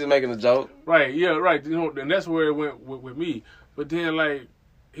like, man, they just making a joke. Right. Yeah. Right. And that's where it went with me. But then like.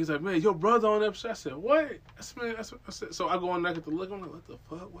 He's like, man, your brother on that shit. I said, what? I said, so I go on there to look. I'm like, what the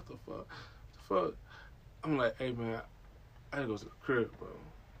fuck? I'm like, hey, man, I had to go to the crib, bro.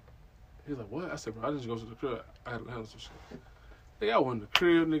 He's like, what? I said, bro, I just go to the crib. I had to handle some shit. Nigga, I went to the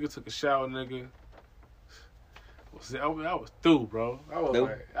crib, nigga, took a shower, nigga. I was through, bro. I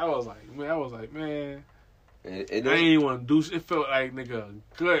was like, man. I ain't even want to do shit. It felt like, nigga,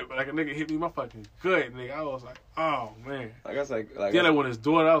 gut. Like a nigga hit me my fucking gut, nigga. I was like, oh, man. Like I said, then when his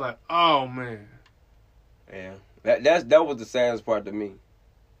daughter, I was like, oh, man. Yeah, that was the saddest part to me,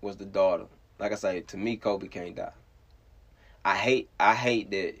 was the daughter. Like I say, to me, Kobe can't die. I hate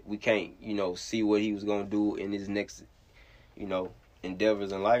that we can't, see what he was gonna do in his next,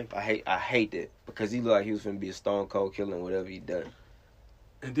 endeavors in life. I hate that, because he looked like he was gonna be a stone cold killer in whatever he done.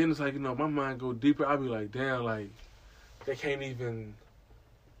 And then it's like, my mind go deeper. I be like, damn, like they can't even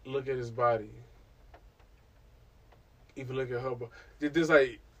look at his body, even look at her body. Just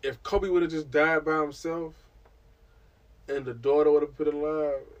like, if Kobe would have just died by himself, and the daughter would have been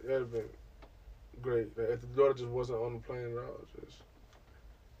alive, that'd have been great. Like, if the daughter just wasn't on the plane at all, just,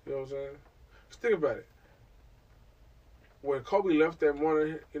 you know what I'm saying? Just think about it. When Kobe left that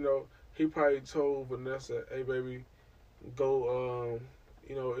morning, he probably told Vanessa, "Hey, baby, go,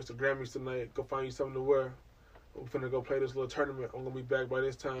 it's the Grammys tonight. Go find you something to wear. We're finna go play this little tournament. I'm gonna be back by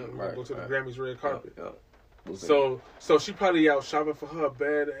this time. We're gonna go to the Grammys red carpet." Yeah. So she probably out shopping for her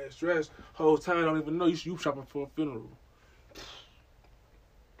badass dress. Whole time, I don't even know you shopping for a funeral.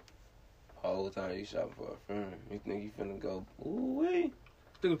 Whole time you shopping for a funeral. You think you finna go, ooh wee?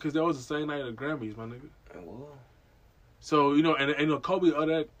 Think because that was the same night of the Grammys, my nigga. Whoa. So and Kobe of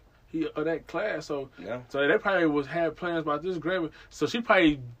that class. So yeah. So they probably had plans about this Grammy. So she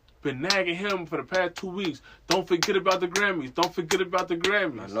probably been nagging him for the past 2 weeks. Don't forget about the Grammys. Don't forget about the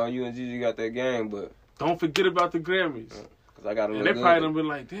Grammys. I know you and Gigi got that game, but don't forget about the Grammys. Cause I got to. And they probably done been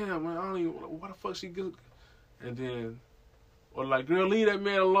like, damn man, I don't even. What the fuck she good? And then. Or like, girl, leave that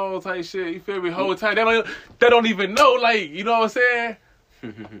man alone type shit. You feel me? Whole time. They don't even know, like, you know what I'm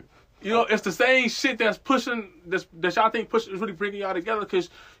saying? It's the same shit that's pushing, that y'all think is really bringing y'all together, because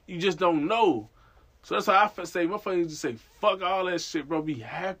you just don't know. So that's how I say, motherfuckers just say, fuck all that shit, bro. Be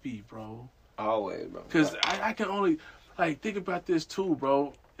happy, bro. Always, bro. Because I can only, like, think about this too,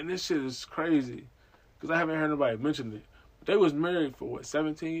 bro. And this shit is crazy. Because I haven't heard nobody mention it. They was married for, what,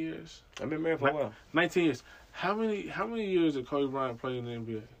 17 years? I've been married for a while. 19 years. How many years did Kobe Bryant play in the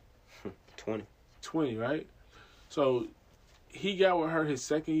NBA? 20. 20, right? So he got with her his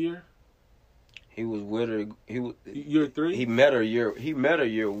second year. He was with her. Year 3. He met her year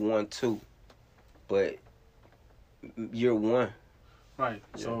 1 too, but year 1. Right.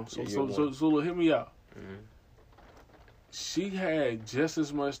 Yeah, So hear me out. Mm-hmm. She had just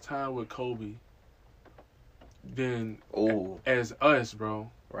as much time with Kobe as us, bro.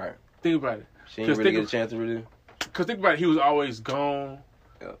 Right. Think about it. She didn't really get a chance to really. Because think about it, he was always gone,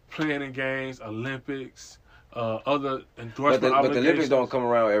 playing in games, Olympics, other endorsement obligations. But the Olympics don't come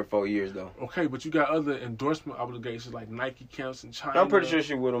around every 4 years, though. Okay, but you got other endorsement obligations like Nike camps in China. I'm pretty sure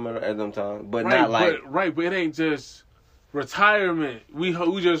she with him at them times, but right, not like... But it ain't just retirement. We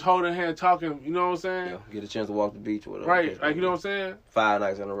just holding hand talking, you know what I'm saying? Yeah, get a chance to walk the beach or whatever. Right, like, you know what I'm saying? 5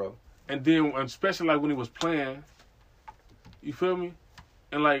 nights in a row. And then, especially like when he was playing, you feel me?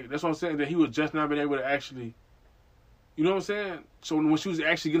 And like, that's what I'm saying, that he was just not being able to actually, you know what I'm saying? So when she was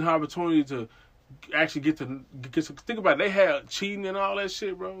actually getting her opportunity to actually get to think about it, they had cheating and all that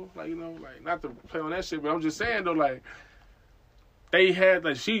shit, bro. Like, like, not to play on that shit, but I'm just saying though, like, they had,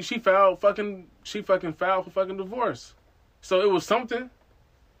 like, she filed for fucking divorce. So it was something.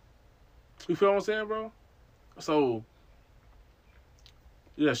 You feel what I'm saying, bro? So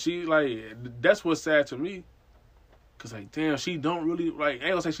yeah, she, like, that's what's sad to me. Cause like, damn, she don't really, like, I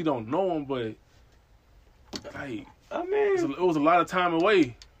ain't gonna say she don't know him, but like, I mean, it was a lot of time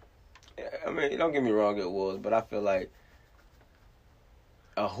away. I mean, don't get me wrong, it was, but I feel like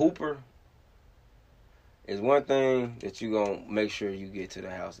a hooper is one thing that you gonna make sure you get to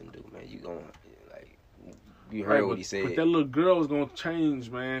the house and do, man. You gonna, like, you heard what he said. But that little girl was gonna change,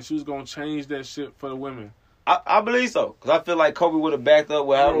 man. She was gonna change that shit for the women. I believe so, cause I feel like Kobe would have backed up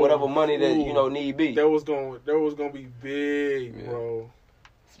with whatever money that need be. That was gonna be big, bro.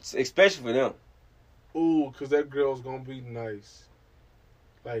 Especially for them. Ooh, cause that girl's gonna be nice.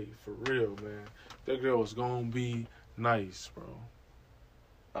 Like, for real, man. That girl was gonna be nice, bro.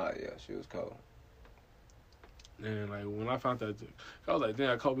 Oh yeah, she was cold. And like, when I found that, I was like,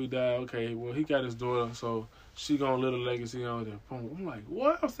 damn, Kobe died. Okay, well, he got his daughter, so she gonna live a legacy on there. Boom. I'm like,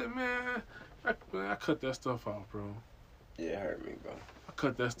 what? I said, man, I cut that stuff off, bro. Yeah, it hurt me, bro. I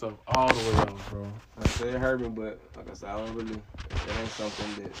cut that stuff all the way off, bro. I said it hurt me, but like I said, I don't really. That ain't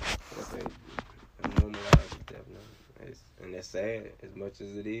something that, like I say, I'm normalized with that, man. And that's sad as much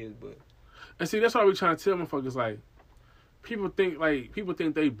as it is, but. And see, that's why we trying to tell motherfuckers, like, people think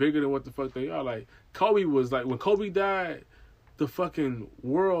they bigger than what the fuck they are. Like, Kobe was like, when Kobe died, the fucking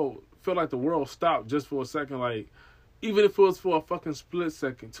world felt like the world stopped just for a second. Like, even if it was for a fucking split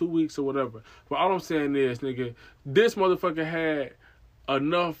second, 2 weeks or whatever. But all I'm saying is, nigga, this motherfucker had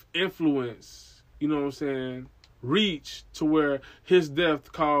enough influence, you know what I'm saying, reach to where his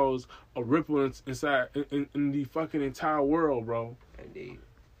death caused a ripple inside in the fucking entire world, bro. Indeed.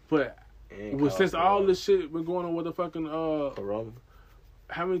 But since all this shit been going on with the fucking Corona.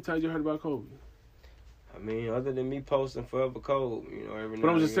 how many times you heard about Kobe? I mean, other than me posting Forever Cold, every But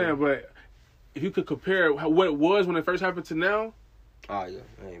I'm just saying, but if you could compare what it was when it first happened to now, oh yeah,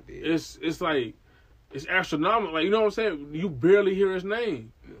 I ain't big. it's like it's astronomical. Like, you know what I'm saying? You barely hear his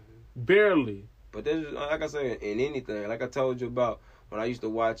name, barely. But this is, like I said, in anything, like I told you about when I used to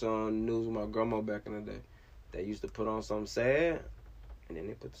watch on the news with my grandma back in the day, they used to put on something sad, and then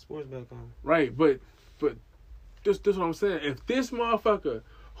they put the sports back on. Right, but this what I'm saying. If this motherfucker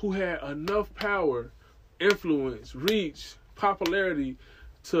who had enough power, influence, reach, popularity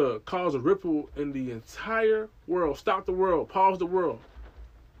to cause a ripple in the entire world, stop the world, pause the world,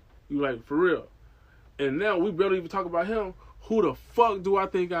 you like, for real. And now we barely even talk about him. Who the fuck do I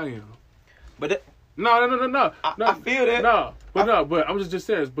think I am? But No. I feel that. But I'm just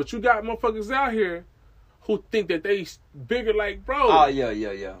saying. But you got motherfuckers out here who think that they bigger, like, bro. Oh yeah. Like,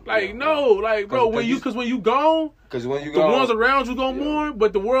 yeah, no, yeah. like, bro, when you gone, because when you the ones around you gonna mourn,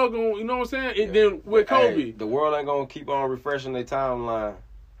 but the world gonna, you know what I'm saying? And then with Kobe, the world ain't gonna keep on refreshing their timeline.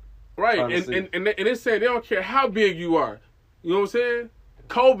 right? And they say they don't care how big you are. You know what I'm saying?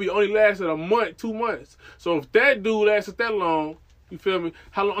 Kobe only lasted a month, 2 months. So if that dude lasted that long, you feel me?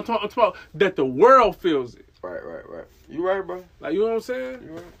 How long? I'm talking about that the world feels it. Right. You right, bro. Like, you know what I'm saying?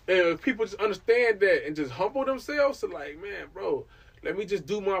 You right. And if people just understand that and just humble themselves to, like, man, bro, let me just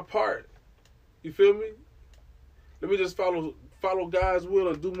do my part. You feel me? Let me just follow God's will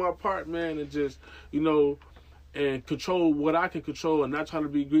and do my part, man, and just, and control what I can control and not try to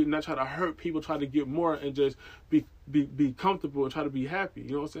be greedy, not try to hurt people, try to get more and just be comfortable and try to be happy. You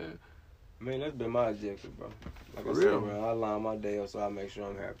know what I'm saying? Man, that's been my objective, bro. Like For I said, real. bro, I line my day up so I make sure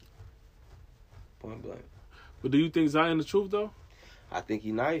I'm happy. Point blank. But do you think Zion the truth, though? I think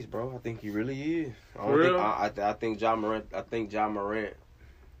he nice, bro. I think he really is. For real? I think Ja Morant. I think Ja Morant.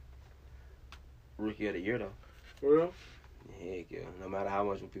 Rookie of the year, though. For real? Heck yeah. No matter how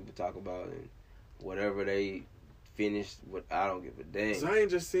much people talk about and whatever they finished with, I don't give a damn. Zion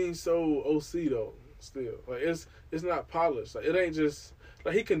just seems so OC though. Still, like it's not polished. Like, it ain't just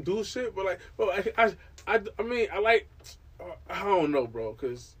like he can do shit, but like, bro, I mean, I like, I don't know, bro,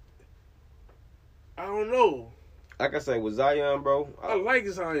 cause I don't know. Like I say, with Zion, bro, I like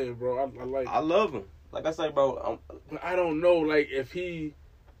Zion, bro. I love him. Like I say, bro, but I don't know, like, if you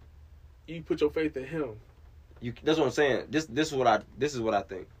put your faith in him. That's what I'm saying. This is what I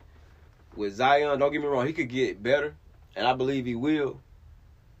think. With Zion, don't get me wrong, he could get better, and I believe he will.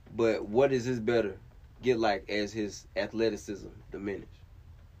 But what is his better get like as his athleticism diminish?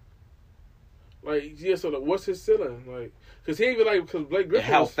 Like, yeah, so like, what's his ceiling? Like, cause he ain't even like, cause Blake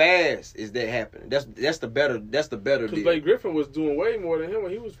Griffin. How fast is that happening? That's the better deal. Cause Blake Griffin was doing way more than him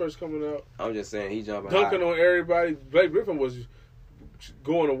when he was first coming out. I'm just saying he jumping dunking high. on everybody. Blake Griffin was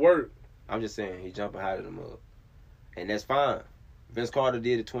going to work. I'm just saying he jumping higher than the mug, and that's fine. Vince Carter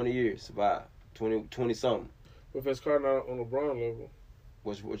did it 20 years, survived 20 something. But Vince Carter not on LeBron level.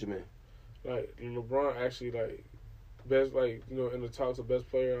 What you mean? Like, LeBron actually, like, best, like, in the talks of best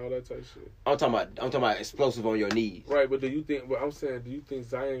player and all that type of shit. I'm talking about explosive on your knees. Right, but do you think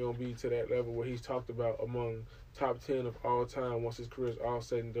Zion gonna be to that level where he's talked about among top 10 of all time once his career's all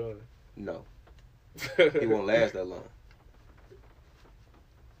said and done? No. He won't last that long.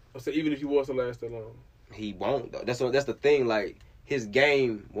 So even if he was to last that long? He won't, though. That's the thing, like, his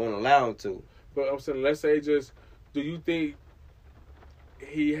game won't allow him to. But I'm saying, let's say just, do you think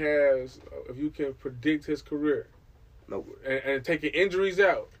he has, if you can predict his career, Nope. and taking injuries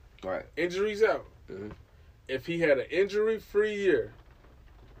out, Right. Mm-hmm. If he had an injury-free year,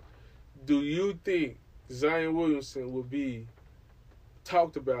 do you think Zion Williamson would be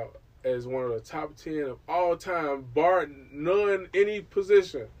talked about as one of the top 10 of all time, bar none, any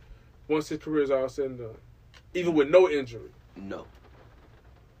position, once his career is all said and done, even with no injury? No.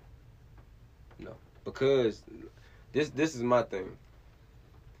 Because this is my thing.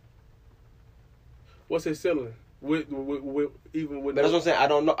 What's his ceiling? With even with. But that's what I'm saying. I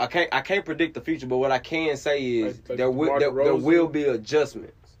don't know. I can't predict the future. But what I can say is like there will be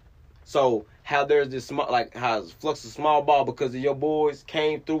adjustments. So how there's this small, like how it's flux of small ball because of your boys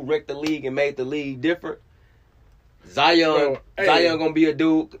came through, wrecked the league, and made the league different. Zion gonna be a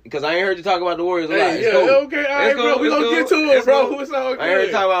dude because I ain't heard you talk about the Warriors a lot. It's cool. Okay, all right, bro. We gonna get to it, bro. It's all good. I ain't heard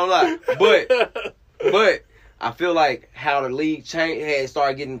you talk about him a lot, but I feel like how the league had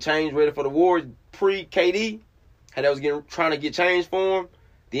started getting changed ready for the Warriors pre-KD, how that was trying to get changed for him.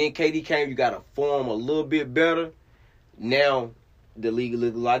 Then KD came, you got to form a little bit better. Now the league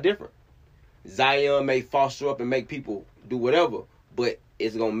look a lot different. Zion may foster up and make people do whatever, but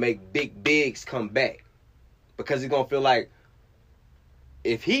it's gonna make big bigs come back because he's gonna feel like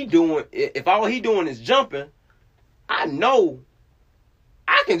if all he doing is jumping, I know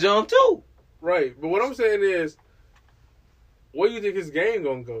I can jump too. Right, but what I'm saying is, where do you think his game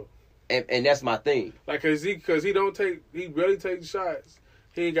gonna go? And that's my thing. Like, cause he barely takes shots.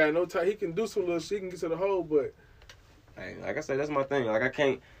 He ain't got no time. He can do some little shit. He can get to the hole, but Hey, like I said, that's my thing. Like I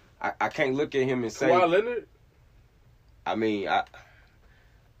can't look at him and say. Kawhi Leonard. I mean, like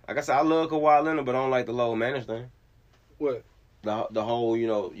I said, I love Kawhi Leonard, but I don't like the low manage thing. What? The whole, you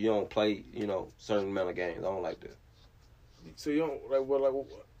don't play, certain amount of games. I don't like that. So you don't like what?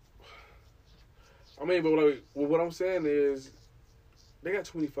 I mean, but what I'm saying is, they got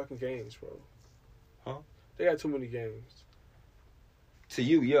too many fucking games, bro. Huh? They got too many games. To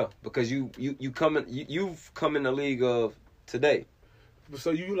you, yeah, because you've come in the league of today.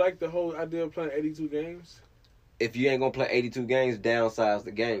 So you like the whole idea of playing 82 games? If you ain't gonna play 82 games, downsize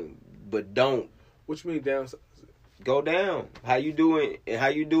the game, but don't. What you mean downsize? Go down. How you doing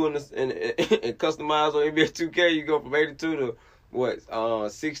this in customized on NBA 2K? You go from 82 to what?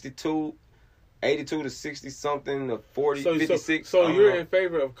 62, 82 to 60 something to 40, 56. So you're in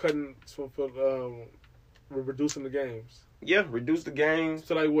favor of cutting reducing the games? Yeah, reduce the games.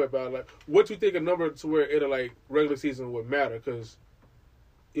 So like what about like what you think a number to where it'll like regular season would matter? Because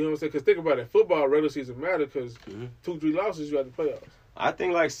you know what I'm saying? Because think about it, football regular season matter because 2-3 losses you have the playoffs. I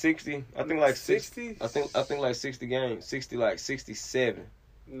think like 60. I think like 60. I think like 60 games. 60 like 67.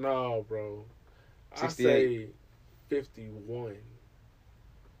 No, bro. 68. I say 51.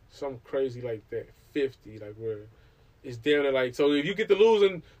 Something crazy like that. 50, like where it's down to like. So if you get to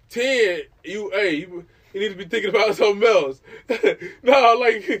losing 10, you need to be thinking about something else. No,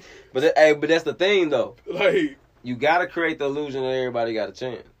 like. But that's the thing though. Like you gotta create the illusion that everybody got a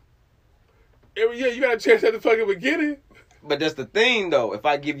chance. Every year you got a chance at the fucking beginning. But that's the thing though. If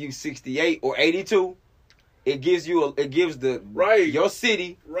I give you 68 or 82, it gives the your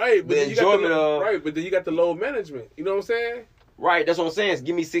city but the enjoyment of but then you got the load management. You know what I'm saying? Right, that's what I'm saying.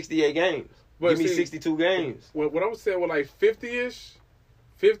 Give me 68 games. Give me 62 games. What I'm saying, like 50-ish,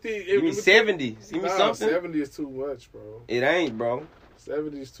 50. Give me 70. Give me something. 70 is too much, bro. It ain't, bro.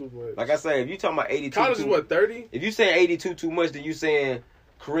 70 is too much. Like I say, if you talking about 82, college is what 30. If you saying 82 too much, then you saying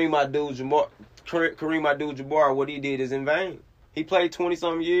Kareem Abdul-Jabbar, what he did is in vain. He played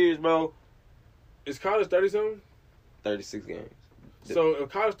 20-something years, bro. Is college 30-something? 36 games. So if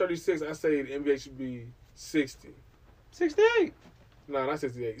college 36, I say the NBA should be 60. 68. No, not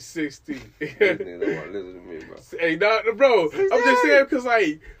 68. 60. This nigga don't want to listen to me, bro. Hey, no, bro. 68. I'm just saying because,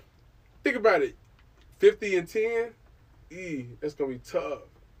 like, think about it. 50 and 10, that's going to be tough.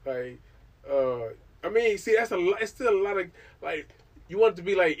 Like, I mean, see, that's a lot. It's still a lot of, like, you want it to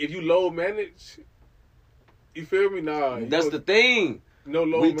be like, if you load manage, you feel me? Nah. That's the thing. No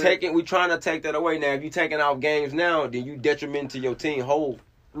load manage. We trying to take that away now. If you taking out games now, then you detriment to your team whole.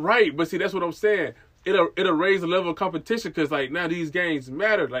 Right, but see, that's what I'm saying. It'll raise the level of competition because, like, now these games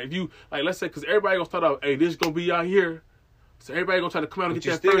matter. Like, if you, like, let's say, because everybody going to start out, hey, this is going to be out here. So everybody going to try to come out and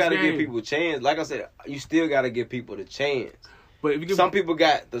get that first game. You still got to give people a chance. Like I said, you still got to give people the chance. But if you some people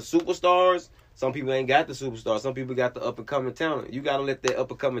got the superstars. Some people ain't got the superstars. Some people got the up-and-coming talent. You got to let that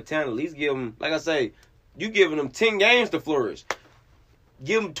up-and-coming talent at least give them, like I say, you giving them 10 games to flourish.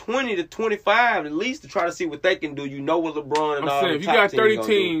 Give them 20 to 25 at least to try to see what they can do. You know what LeBron and all the top teams. If you got 30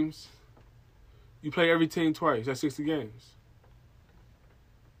 teams, you play every team twice. That's 60 games.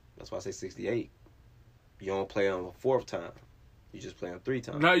 That's why I say 68. You don't play them a fourth time. You just play them 3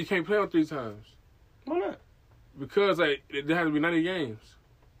 times. No, you can't play them 3 times. Why not? Because like there has to be 90 games.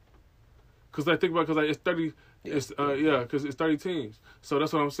 Because like think about because like it's 30. Because it's 30 teams. So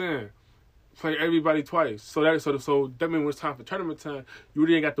that's what I'm saying. Play everybody twice. So that means when it's time for tournament time, you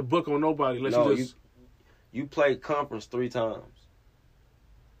really ain't got the book on nobody. You play conference 3 times.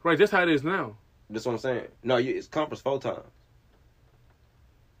 Right, that's how it is now. That's what I'm saying. No, it's conference 4 times.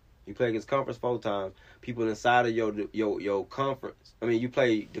 You play against conference 4 times. People inside of your conference. I mean, you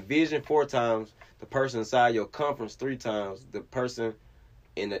play division 4 times. The person inside your conference 3 times. The person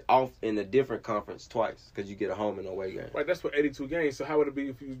in the different conference twice because you get a home and away game. Right, that's for 82 games. So how would it be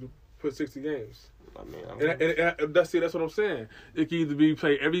if you put 60 games? I mean, that's what I'm saying. It can either be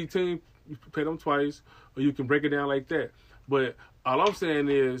play every team, you play them twice, or you can break it down like that. But all I'm saying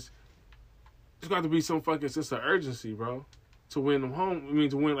is, there's got to be some fucking sense of urgency, bro, to win them home. I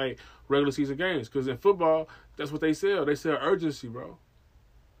mean, to win like regular season games. Because in football, that's what they sell. They sell urgency, bro.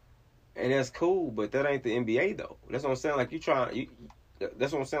 And that's cool, but that ain't the NBA though. That's what I'm saying. Like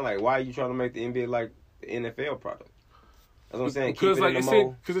that's what I'm saying. Like, why are you trying to make the NBA like the NFL product? That's what I'm saying. Because Keep it in the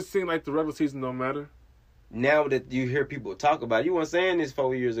mold. it seemed like the regular season don't matter. Now that you hear people talk about it, you weren't saying this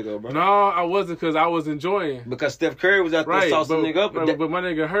 4 years ago, bro. No, I wasn't, because I was enjoying. Because Steph Curry was out there saucing nigga up. But my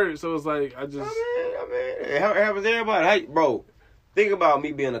nigga hurt, so it's like, I just... I mean, it happens to everybody. Hey, bro, think about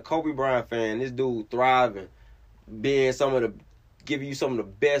me being a Kobe Bryant fan, this dude thriving, giving you some of the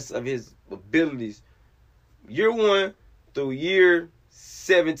best of his abilities. Year 1 through year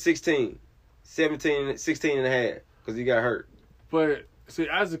 17 and a half, because he got hurt. But, see,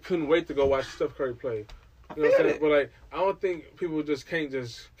 I just couldn't wait to go watch Steph Curry play. You know what I'm saying? But, like, I don't think people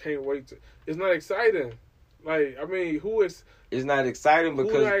can't wait to... It's not exciting. Like, I mean, who is... It's not exciting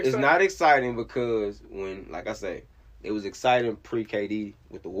because when, like I say, it was exciting pre-KD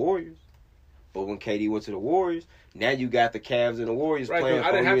with the Warriors. But when KD went to the Warriors, now you got the Cavs and the Warriors playing.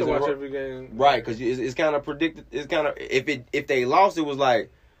 I didn't have to watch every game. Right, because it's kind of predicted. It's kind of if they lost, it was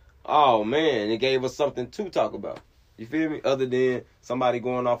like, oh man, it gave us something to talk about. You feel me? Other than somebody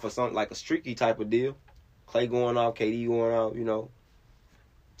going off for something like a streaky type of deal, Clay going off, KD going off, you know,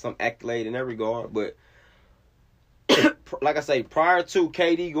 some accolade in that regard. But like I say, prior to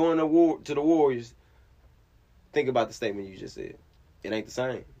KD going to the Warriors, think about the statement you just said. It ain't the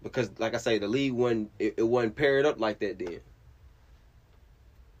same. Because, like I say, the league wasn't paired up like that then.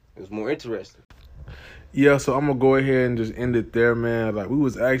 It was more interesting. Yeah, so I'm going to go ahead and just end it there, man. Like, we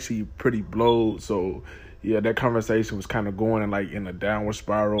was actually pretty blowed, so... Yeah, that conversation was kind of going in a downward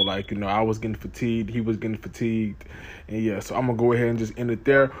spiral. Like, you know, I was getting fatigued, he was getting fatigued. And yeah, so I'm going to go ahead and just end it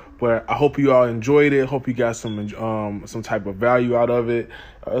there. But I hope you all enjoyed it. Hope you got some type of value out of it.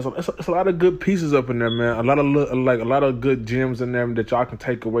 It's a lot of good pieces up in there, man. A lot of good gems in there that y'all can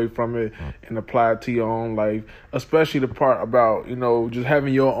take away from it and apply it to your own life. Especially the part about, you know, just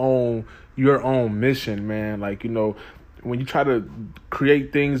having your own mission, man. Like, you know, when you try to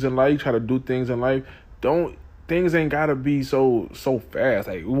create things in life, try to do things in life, things ain't gotta be so fast.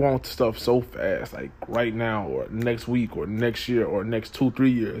 Like, we want stuff so fast, like right now or next week or next year or next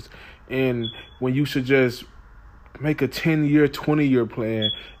 2-3 years. And when you should just make a 10-year, 20-year plan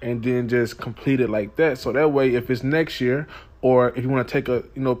and then just complete it like that. So that way, if it's next year, or if you want to take a,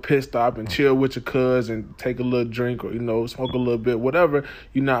 you know, pit stop and chill with your cuz and take a little drink or, you know, smoke a little bit, whatever,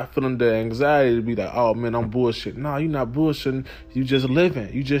 you're not feeling the anxiety to be like, oh man, I'm bullshitting. No, you're not bullshitting. You just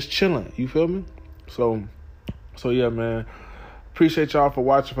living. You just chilling. You feel me? So yeah, man. Appreciate y'all for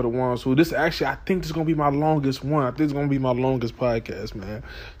watching. For the ones who, this actually, I think this is gonna be my longest one. I think it's gonna be my longest podcast, man.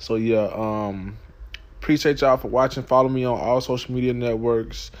 So yeah, appreciate y'all for watching. Follow me on all social media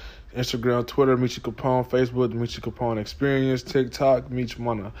networks: Instagram, Twitter, Michi Capone; Facebook, Michi Capone Experience; TikTok, Michi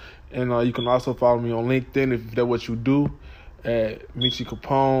Mana. And you can also follow me on LinkedIn if that's what you do, at Michi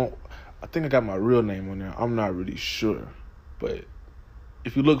Capone. I think I got my real name on there. I'm not really sure, but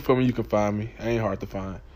if you look for me, you can find me. I ain't hard to find.